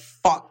stay the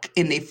fuck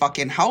in their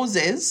fucking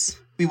houses,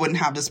 we wouldn't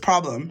have this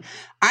problem.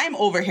 I'm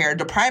over here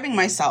depriving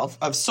myself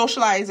of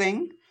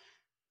socializing,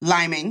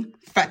 liming,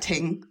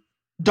 fetting,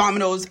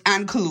 dominoes,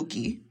 and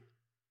kaluki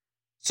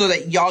so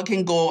that y'all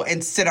can go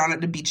and sit on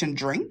at the beach and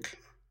drink.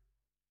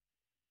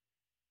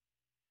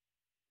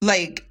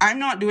 Like, I'm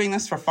not doing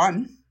this for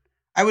fun.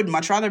 I would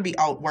much rather be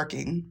out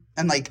working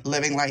and, like,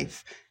 living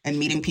life and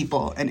meeting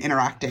people and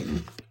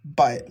interacting.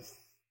 But,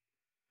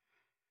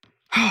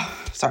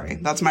 sorry,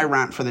 that's my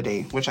rant for the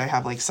day, which I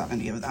have, like,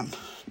 70 of them.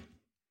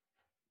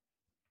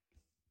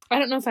 I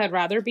don't know if I'd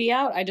rather be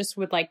out. I just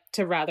would like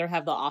to rather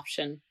have the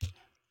option.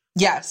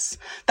 Yes,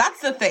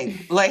 that's the thing.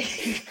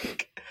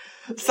 Like,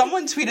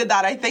 someone tweeted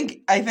that. I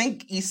think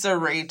Issa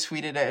Rae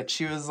tweeted it.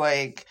 She was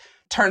like,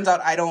 turns out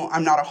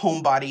I'm not a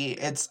homebody.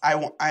 It's I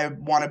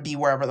want to be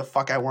wherever the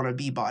fuck I want to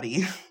be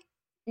body.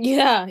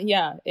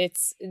 Yeah.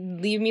 It's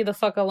leave me the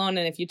fuck alone,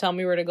 and if you tell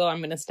me where to go, I'm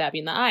going to stab you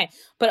in the eye.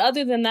 But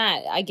other than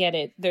that, I get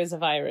it. There's a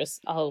virus.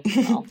 I'll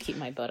keep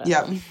my butt up.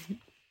 Yeah,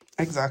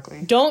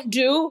 exactly. Don't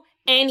do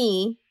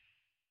any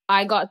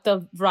I got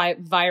the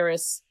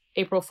virus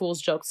April Fool's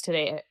jokes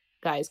today,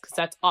 guys, because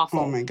that's awful.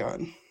 Oh my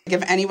god.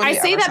 If anybody I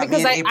say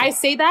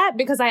that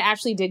because I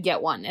actually did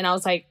get one, and I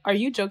was like, are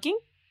you joking?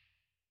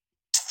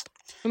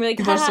 I'm like,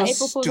 haha,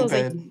 April Fool's. I was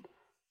like,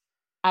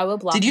 I will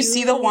block you. Did you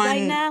see the one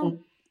right now?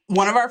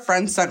 One of our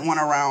friends sent one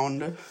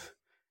around,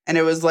 and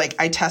it was like,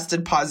 I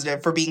tested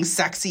positive for being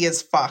sexy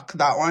as fuck.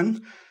 That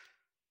one.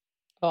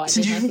 Oh, I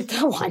didn't get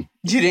that one.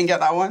 You didn't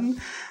get that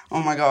one?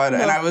 Oh my god. No.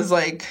 And I was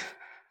like,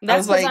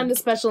 that's because I'm the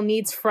special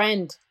needs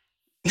friend.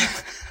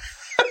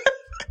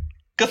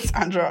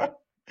 Cassandra,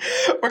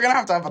 we're gonna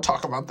have to have a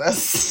talk about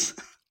this.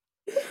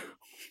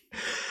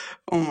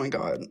 Oh my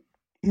god.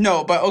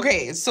 No, but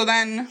okay, so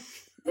then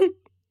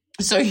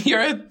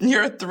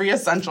your 3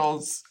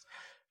 essentials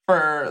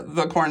for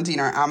the quarantine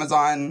are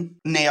Amazon,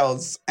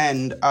 nails,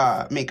 and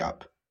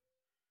makeup.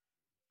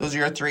 Those are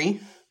your 3?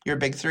 Your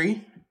big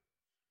 3?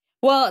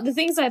 Well, the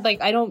things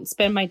I don't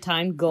spend my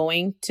time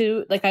going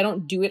to, like, I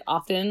don't do it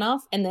often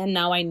enough, and then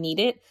now I need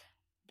it,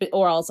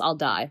 or else I'll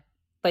die.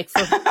 Like,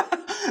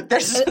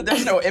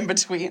 There's no in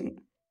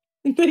between.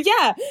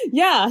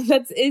 yeah,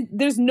 that's it.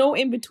 There's no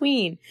in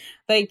between.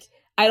 Like,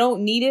 I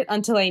don't need it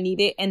until I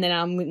need it, and then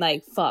I'm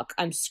like, fuck,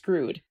 I'm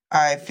screwed.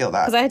 I feel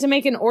that. Because I had to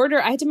make an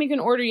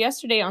order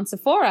yesterday on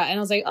Sephora, and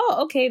I was like, oh,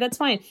 okay, that's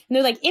fine. And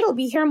they're like, it'll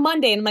be here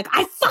Monday. And I'm like,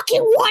 I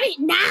fucking want it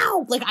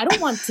now! Like, I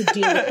don't want to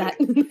deal with that.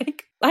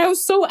 Like, I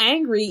was so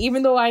angry,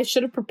 even though I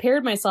should have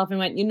prepared myself and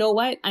went, you know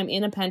what? I'm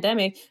in a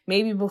pandemic.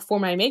 Maybe before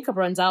my makeup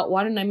runs out,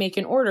 why don't I make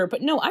an order?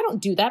 But no, I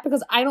don't do that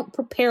because I don't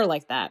prepare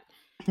like that.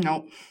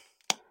 Nope.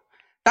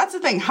 That's the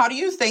thing.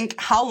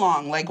 How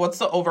long, like, what's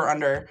the over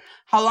under?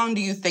 How long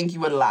do you think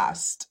you would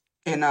last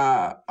in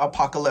a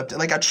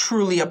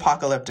truly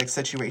apocalyptic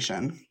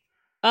situation?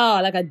 Oh,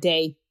 like a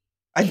day.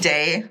 A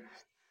day?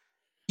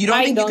 You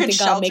don't think you could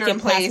shelter in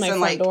place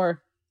and like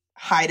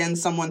hide in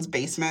someone's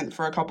basement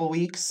for a couple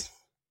weeks?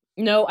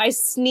 No, I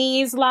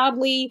sneeze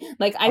loudly.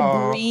 Like,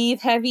 I breathe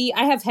heavy.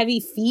 I have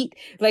heavy feet.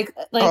 Like.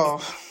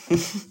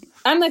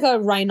 I'm like a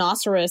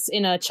rhinoceros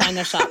in a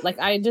china shop. Like,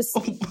 I just...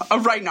 A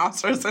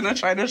rhinoceros in a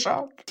china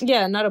shop?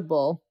 Yeah, not a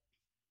bull.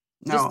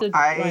 No, just a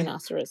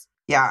rhinoceros.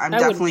 Yeah, I'm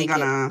definitely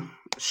gonna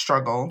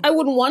struggle. I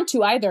wouldn't want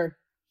to either.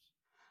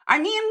 I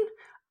mean,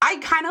 I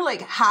kind of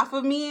like, half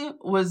of me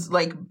was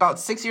like, about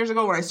 6 years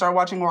ago when I started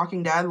watching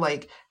Walking Dead,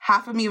 like,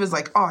 half of me was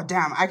like, oh,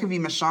 damn, I could be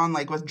Michonne,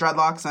 like, with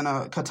dreadlocks and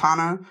a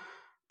katana.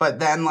 But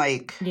then,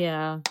 like...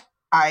 Yeah.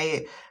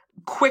 I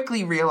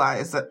quickly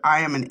realized that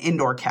I am an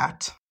indoor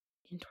cat.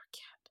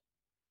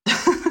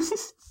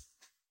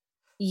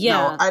 Yeah,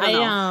 no, I don't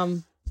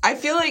know. I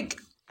feel like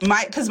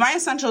my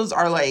essentials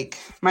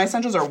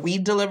are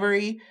weed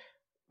delivery,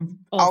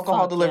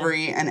 alcohol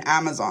delivery, and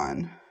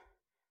Amazon.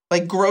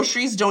 Like,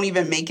 groceries don't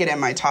even make it in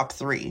my top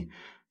 3.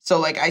 So,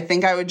 like, I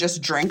think I would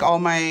just drink all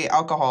my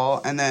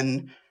alcohol and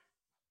then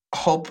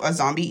hope a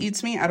zombie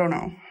eats me. I don't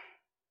know.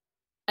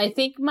 I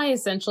think my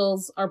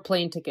essentials are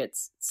plane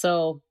tickets.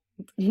 So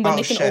when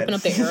they can open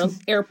up the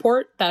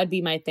airport, that would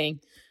be my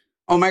thing.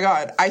 Oh my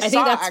God. I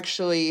saw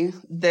actually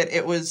that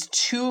it was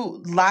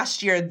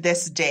last year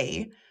this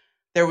day,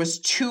 there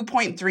was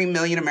 2.3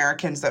 million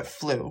Americans that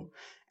flew.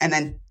 And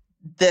then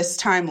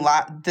this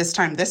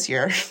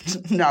year.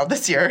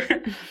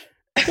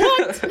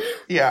 What?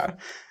 Yeah.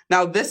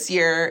 Now this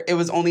year, it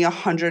was only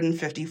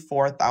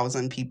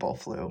 154,000 people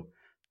flew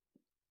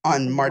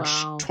on March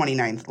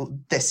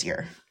 29th this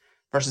year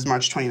versus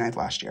March 29th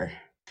last year.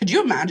 Could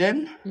you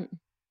imagine?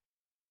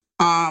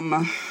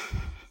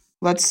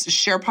 Let's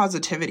share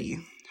positivity.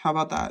 How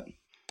about that?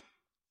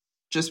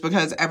 Just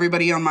because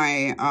everybody on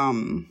my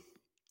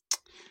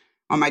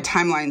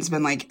timeline's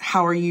been like,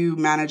 how are you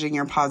managing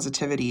your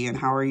positivity and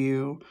how are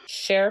you...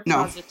 Share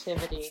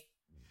positivity.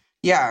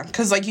 Yeah,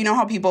 because, like, you know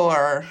how people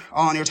are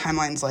all on your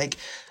timelines like,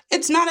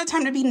 it's not a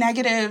time to be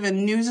negative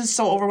and news is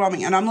so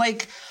overwhelming. And I'm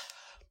like,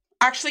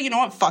 actually, you know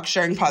what? Fuck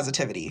sharing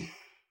positivity.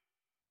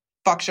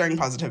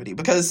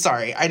 Because,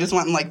 sorry, I just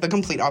went in, like, the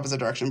complete opposite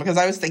direction. Because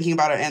I was thinking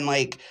about it and,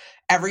 like...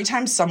 Every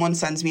time someone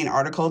sends me an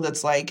article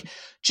that's like,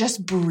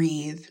 just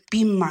breathe,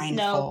 be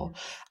mindful,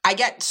 I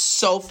get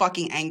so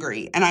fucking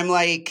angry. And I'm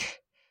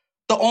like,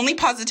 the only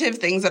positive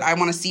things that I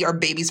want to see are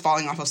babies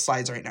falling off of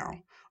slides right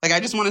now. Like, I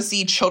just want to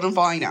see children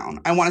falling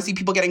down. I want to see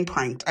people getting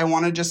pranked. I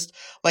want to just,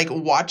 like,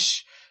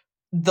 watch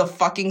the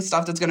fucking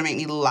stuff that's going to make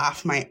me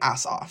laugh my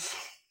ass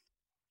off.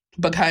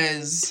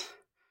 Because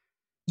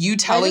you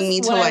telling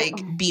me to,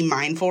 like, be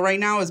mindful right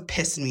now is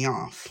pissing me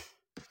off.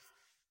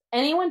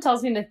 Anyone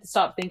tells me to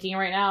stop thinking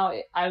right now,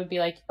 I would be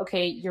like,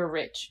 okay, you're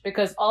rich.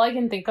 Because all I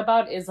can think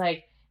about is,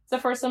 like, it's the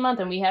first of the month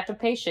and we have to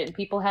pay shit and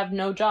people have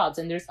no jobs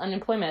and there's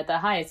unemployment at the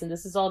highest and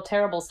this is all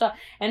terrible stuff.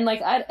 And,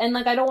 like, I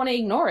don't want to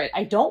ignore it.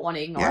 I don't want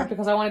to ignore it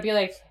because I want to be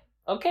like,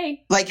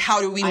 okay. Like, how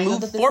do we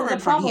move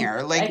forward from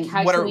here? Like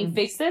how can we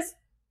fix this?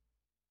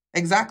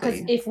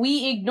 Exactly. Because if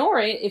we ignore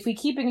it, if we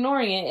keep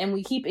ignoring it and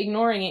we keep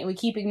ignoring it and we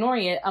keep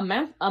ignoring it, a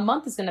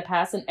month is going to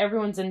pass and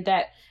everyone's in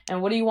debt.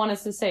 And what do you want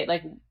us to say?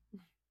 Like...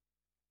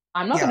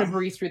 I'm not going to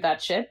breathe through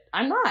that shit.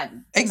 I'm not.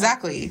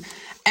 Exactly.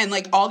 And,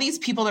 like, all these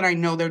people that I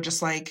know, they're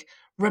just like,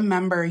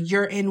 remember,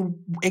 you're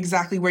in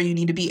exactly where you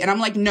need to be. And I'm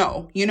like,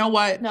 no. You know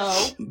what?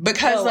 No.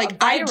 Because, like,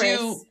 I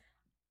do...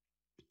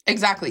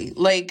 Exactly.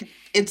 Like,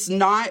 it's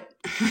not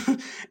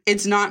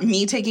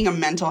me taking a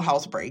mental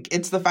health break.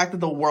 It's the fact that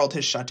the world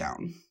has shut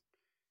down.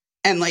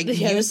 And, like, you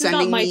this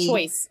sending is not my me...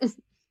 choice.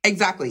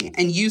 Exactly.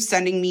 And you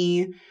sending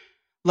me,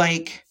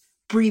 like...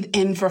 Breathe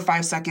in for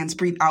 5 seconds,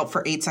 breathe out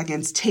for 8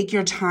 seconds. Take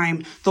your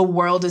time. The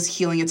world is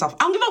healing itself.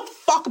 I don't give a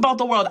fuck about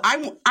the world.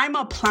 I'm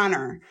a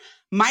planner.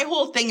 My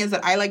whole thing is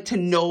that I like to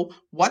know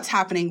what's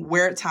happening,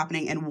 where it's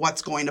happening, and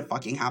what's going to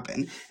fucking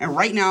happen. And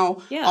right now,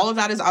 all of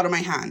that is out of my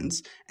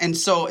hands. And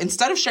so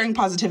instead of sharing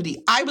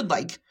positivity, I would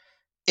like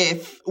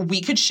if we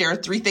could share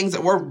 3 things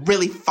that we're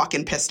really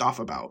fucking pissed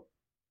off about.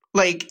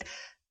 Like,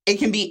 it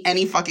can be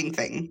any fucking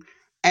thing.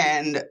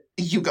 And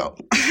you go.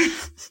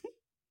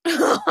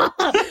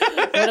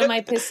 What am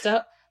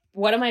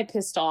I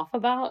pissed off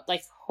about?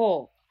 Like,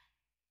 I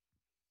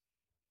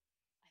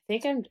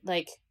think I'm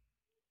like,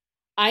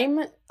 I'm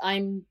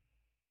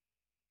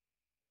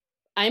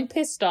I'm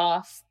pissed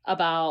off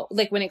about,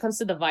 like, when it comes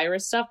to the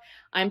virus stuff,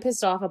 I'm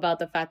pissed off about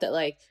the fact that,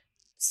 like,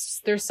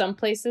 there's some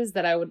places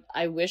that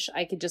I wish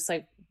I could just,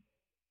 like,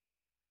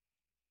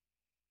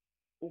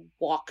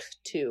 walk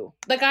to.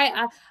 Like,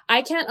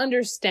 I can't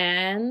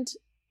understand,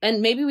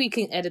 and maybe we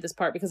can edit this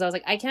part, because I was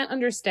like, I can't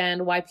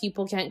understand why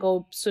people can't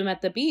go swim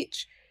at the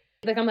beach.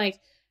 Like, I'm like,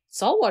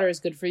 salt water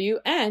is good for you,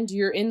 and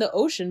you're in the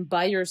ocean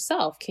by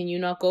yourself. Can you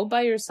not go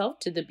by yourself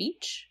to the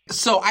beach?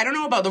 So I don't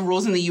know about the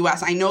rules in the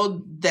US. I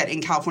know that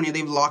in California,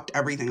 they've locked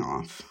everything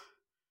off.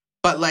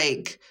 But,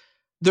 like,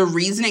 the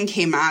reason in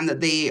Cayman that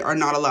they are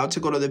not allowed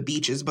to go to the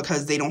beach is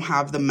because they don't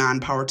have the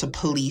manpower to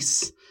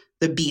police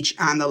the beach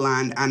and the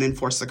land and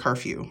enforce the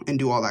curfew and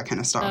do all that kind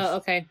of stuff. Oh,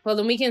 okay. Well,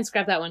 then we can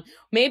scrap that one.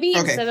 Maybe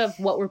instead of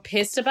what we're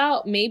pissed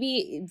about,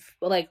 maybe,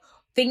 like,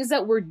 things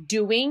that we're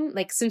doing,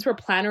 like, since we're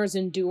planners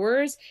and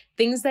doers,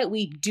 things that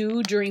we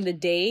do during the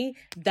day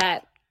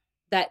that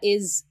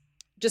is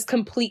just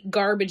complete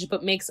garbage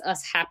but makes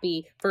us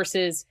happy,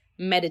 versus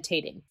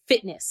meditating,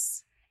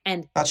 fitness,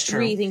 and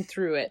breathing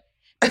through it.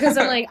 Because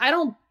I'm like,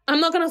 I'm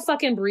not going to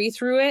fucking breathe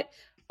through it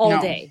all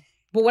day.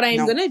 But what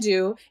I'm going to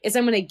do is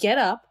I'm going to get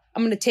up,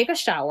 I'm going to take a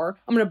shower,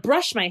 I'm going to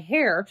brush my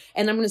hair,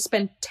 and I'm going to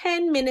spend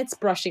 10 minutes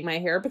brushing my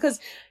hair. Because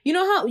you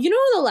know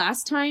the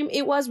last time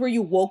it was where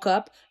you woke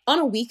up on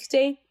a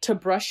weekday to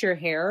brush your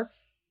hair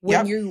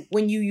when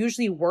you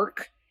usually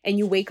work and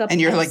you wake up and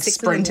you're like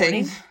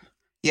sprinting.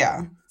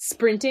 Yeah.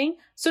 Sprinting.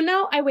 So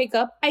now I wake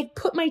up, I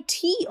put my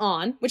tea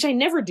on, which I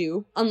never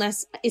do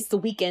unless it's the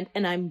weekend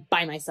and I'm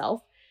by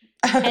myself.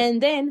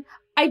 And then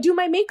I do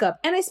my makeup,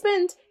 and I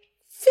spend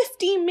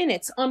 15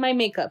 minutes on my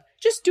makeup,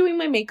 just doing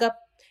my makeup.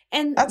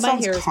 And that my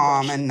sounds hair is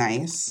calm and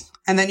nice.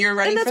 And then you're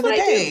ready for the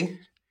day.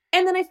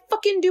 And then I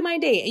fucking do my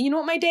day. And you know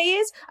what my day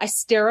is? I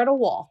stare at a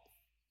wall.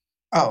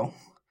 Oh.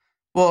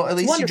 Well, at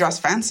least you dress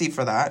fancy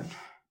for that.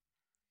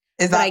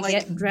 Is that like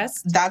get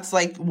dressed? That's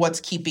like what's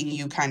keeping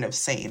you kind of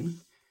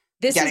sane.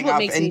 This is what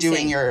makes me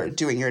doing sane.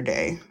 doing your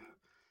day.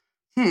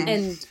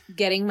 And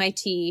getting my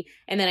tea,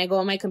 and then I go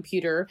on my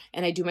computer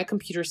and I do my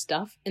computer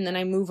stuff, and then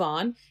I move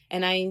on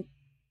and I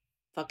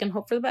fucking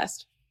hope for the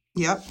best.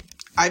 Yep.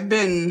 I've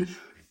been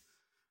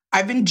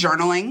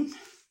journaling,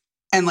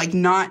 and like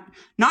not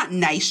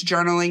nice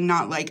journaling,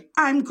 not like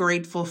I'm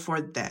grateful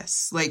for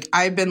this. Like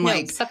I've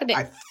been suck a dick.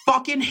 I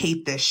fucking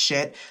hate this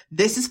shit.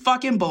 This is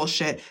fucking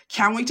bullshit.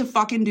 Can't wait to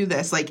fucking do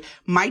this. Like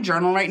my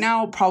journal right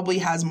now probably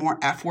has more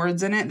F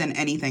words in it than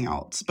anything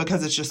else,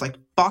 because it's just like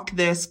fuck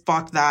this,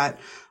 fuck that.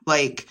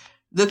 Like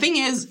the thing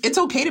is, it's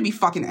okay to be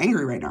fucking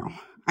angry right now.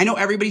 I know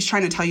everybody's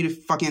trying to tell you to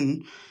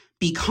fucking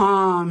be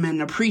calm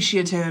and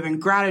appreciative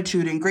and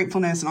gratitude and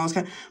gratefulness and all this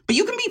kind of, but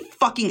you can be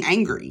fucking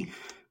angry.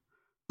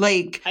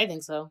 Like, I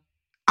think so.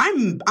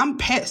 I'm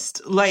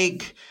pissed.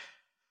 Like,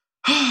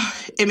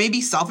 it may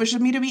be selfish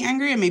of me to be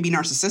angry. It may be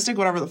narcissistic,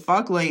 whatever the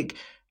fuck. Like,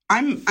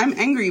 I'm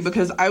angry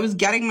because I was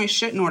getting my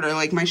shit in order.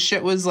 Like, my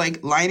shit was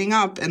like lining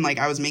up, and like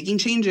I was making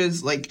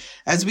changes, like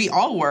as we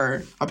all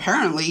were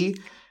apparently.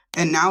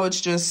 And now it's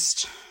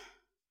just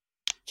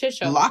shit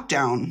show.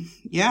 Lockdown.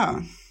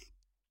 Yeah.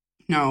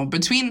 No,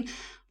 between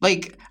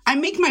like I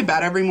make my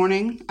bed every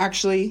morning.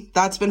 Actually,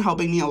 that's been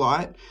helping me a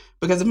lot.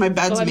 Because if my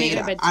bed's made,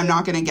 I'm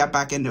not going to get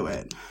back into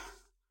it.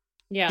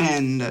 Yeah.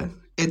 And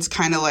it's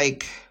kind of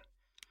like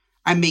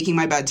I'm making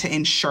my bed to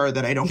ensure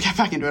that I don't get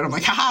back into it. I'm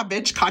like, haha,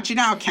 bitch, caught you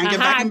now. Can't get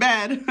back in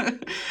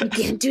bed. You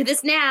can't do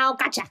this now.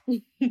 Gotcha.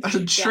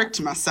 I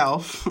tricked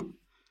myself.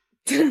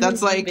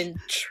 That's like...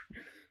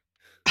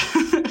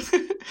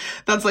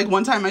 That's like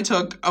one time I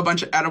took a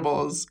bunch of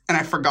edibles and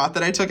I forgot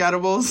that I took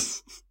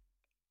edibles.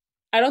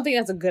 I don't think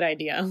that's a good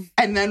idea.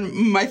 And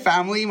then my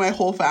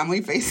whole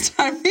family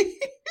FaceTimed me.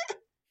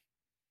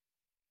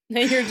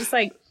 And you're just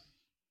like...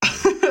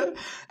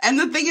 And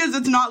the thing is,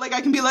 it's not like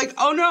I can be like,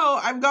 oh no,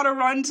 I've got to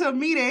run to a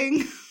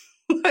meeting.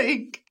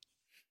 Like,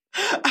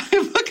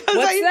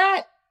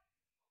 that?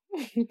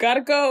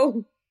 Gotta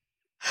go.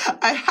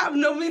 I have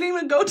no meeting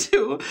to go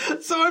to.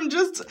 So I'm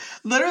just,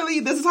 literally,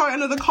 this is how I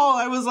ended the call.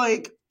 I was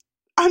like,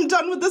 I'm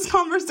done with this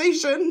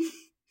conversation.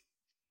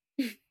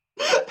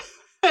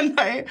 and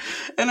I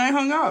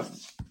hung up.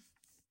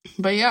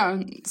 But yeah,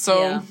 so,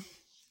 yeah.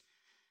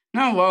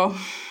 No, well,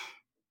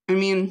 I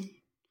mean,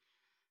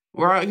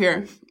 we're out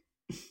here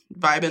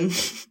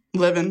vibing,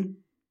 living.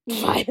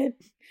 Vibing.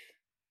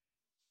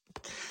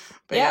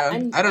 But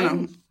yeah, I don't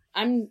know.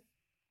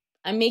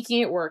 I'm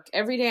making it work.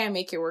 Every day I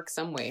make it work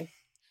some way.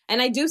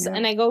 And I do,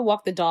 and I go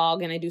walk the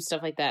dog and I do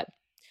stuff like that.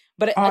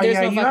 But there's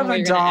no fucking way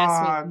you're going to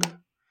ask me.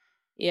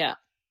 Yeah.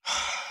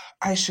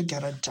 I should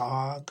get a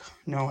dog.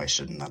 No, I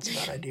shouldn't. That's a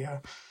bad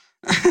idea.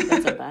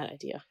 That's a bad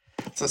idea.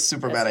 It's a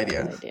super bad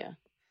idea.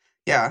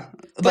 Yeah.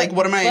 Like,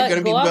 what am I going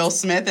to be, Will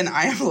Smith and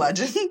I Am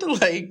Legend?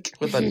 Like,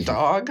 with a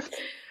dog?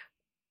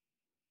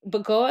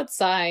 But go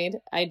outside.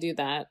 I do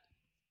that.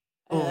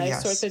 Oh, I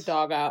sort the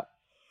dog out.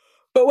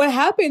 But what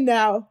happened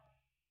now?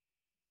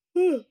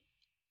 In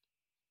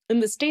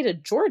the state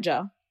of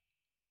Georgia,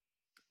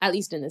 at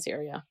least in this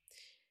area,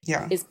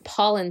 is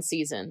pollen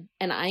season.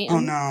 And I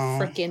am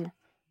freaking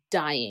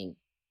dying.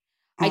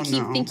 I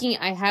keep thinking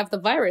I have the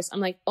virus. I'm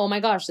like, oh my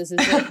gosh, this is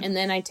it. And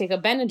then I take a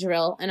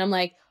Benadryl and I'm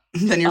like,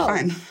 then you're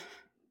fine.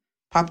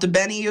 Popped a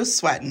Benny, you're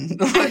sweating.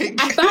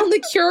 I found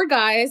the cure,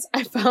 guys.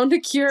 I found a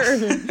cure.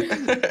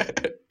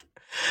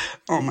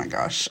 Oh my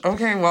gosh.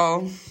 Okay,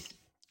 well,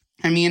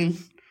 I mean,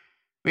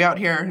 we out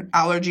here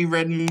allergy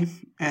ridden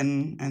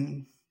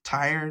and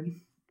tired,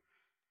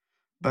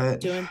 but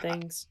doing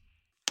things.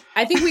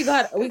 I think we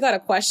got a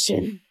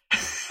question.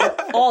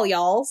 All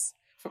y'all's,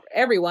 for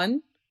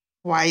everyone.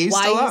 Why are you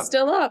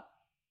still up?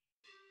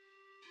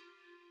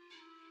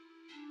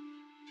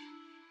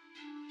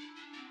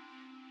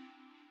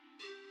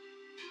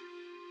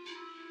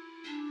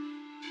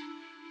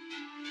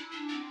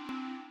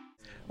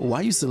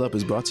 Why You Still Up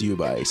is brought to you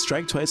by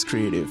Strike Twice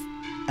Creative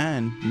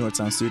and North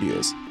Sound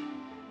Studios.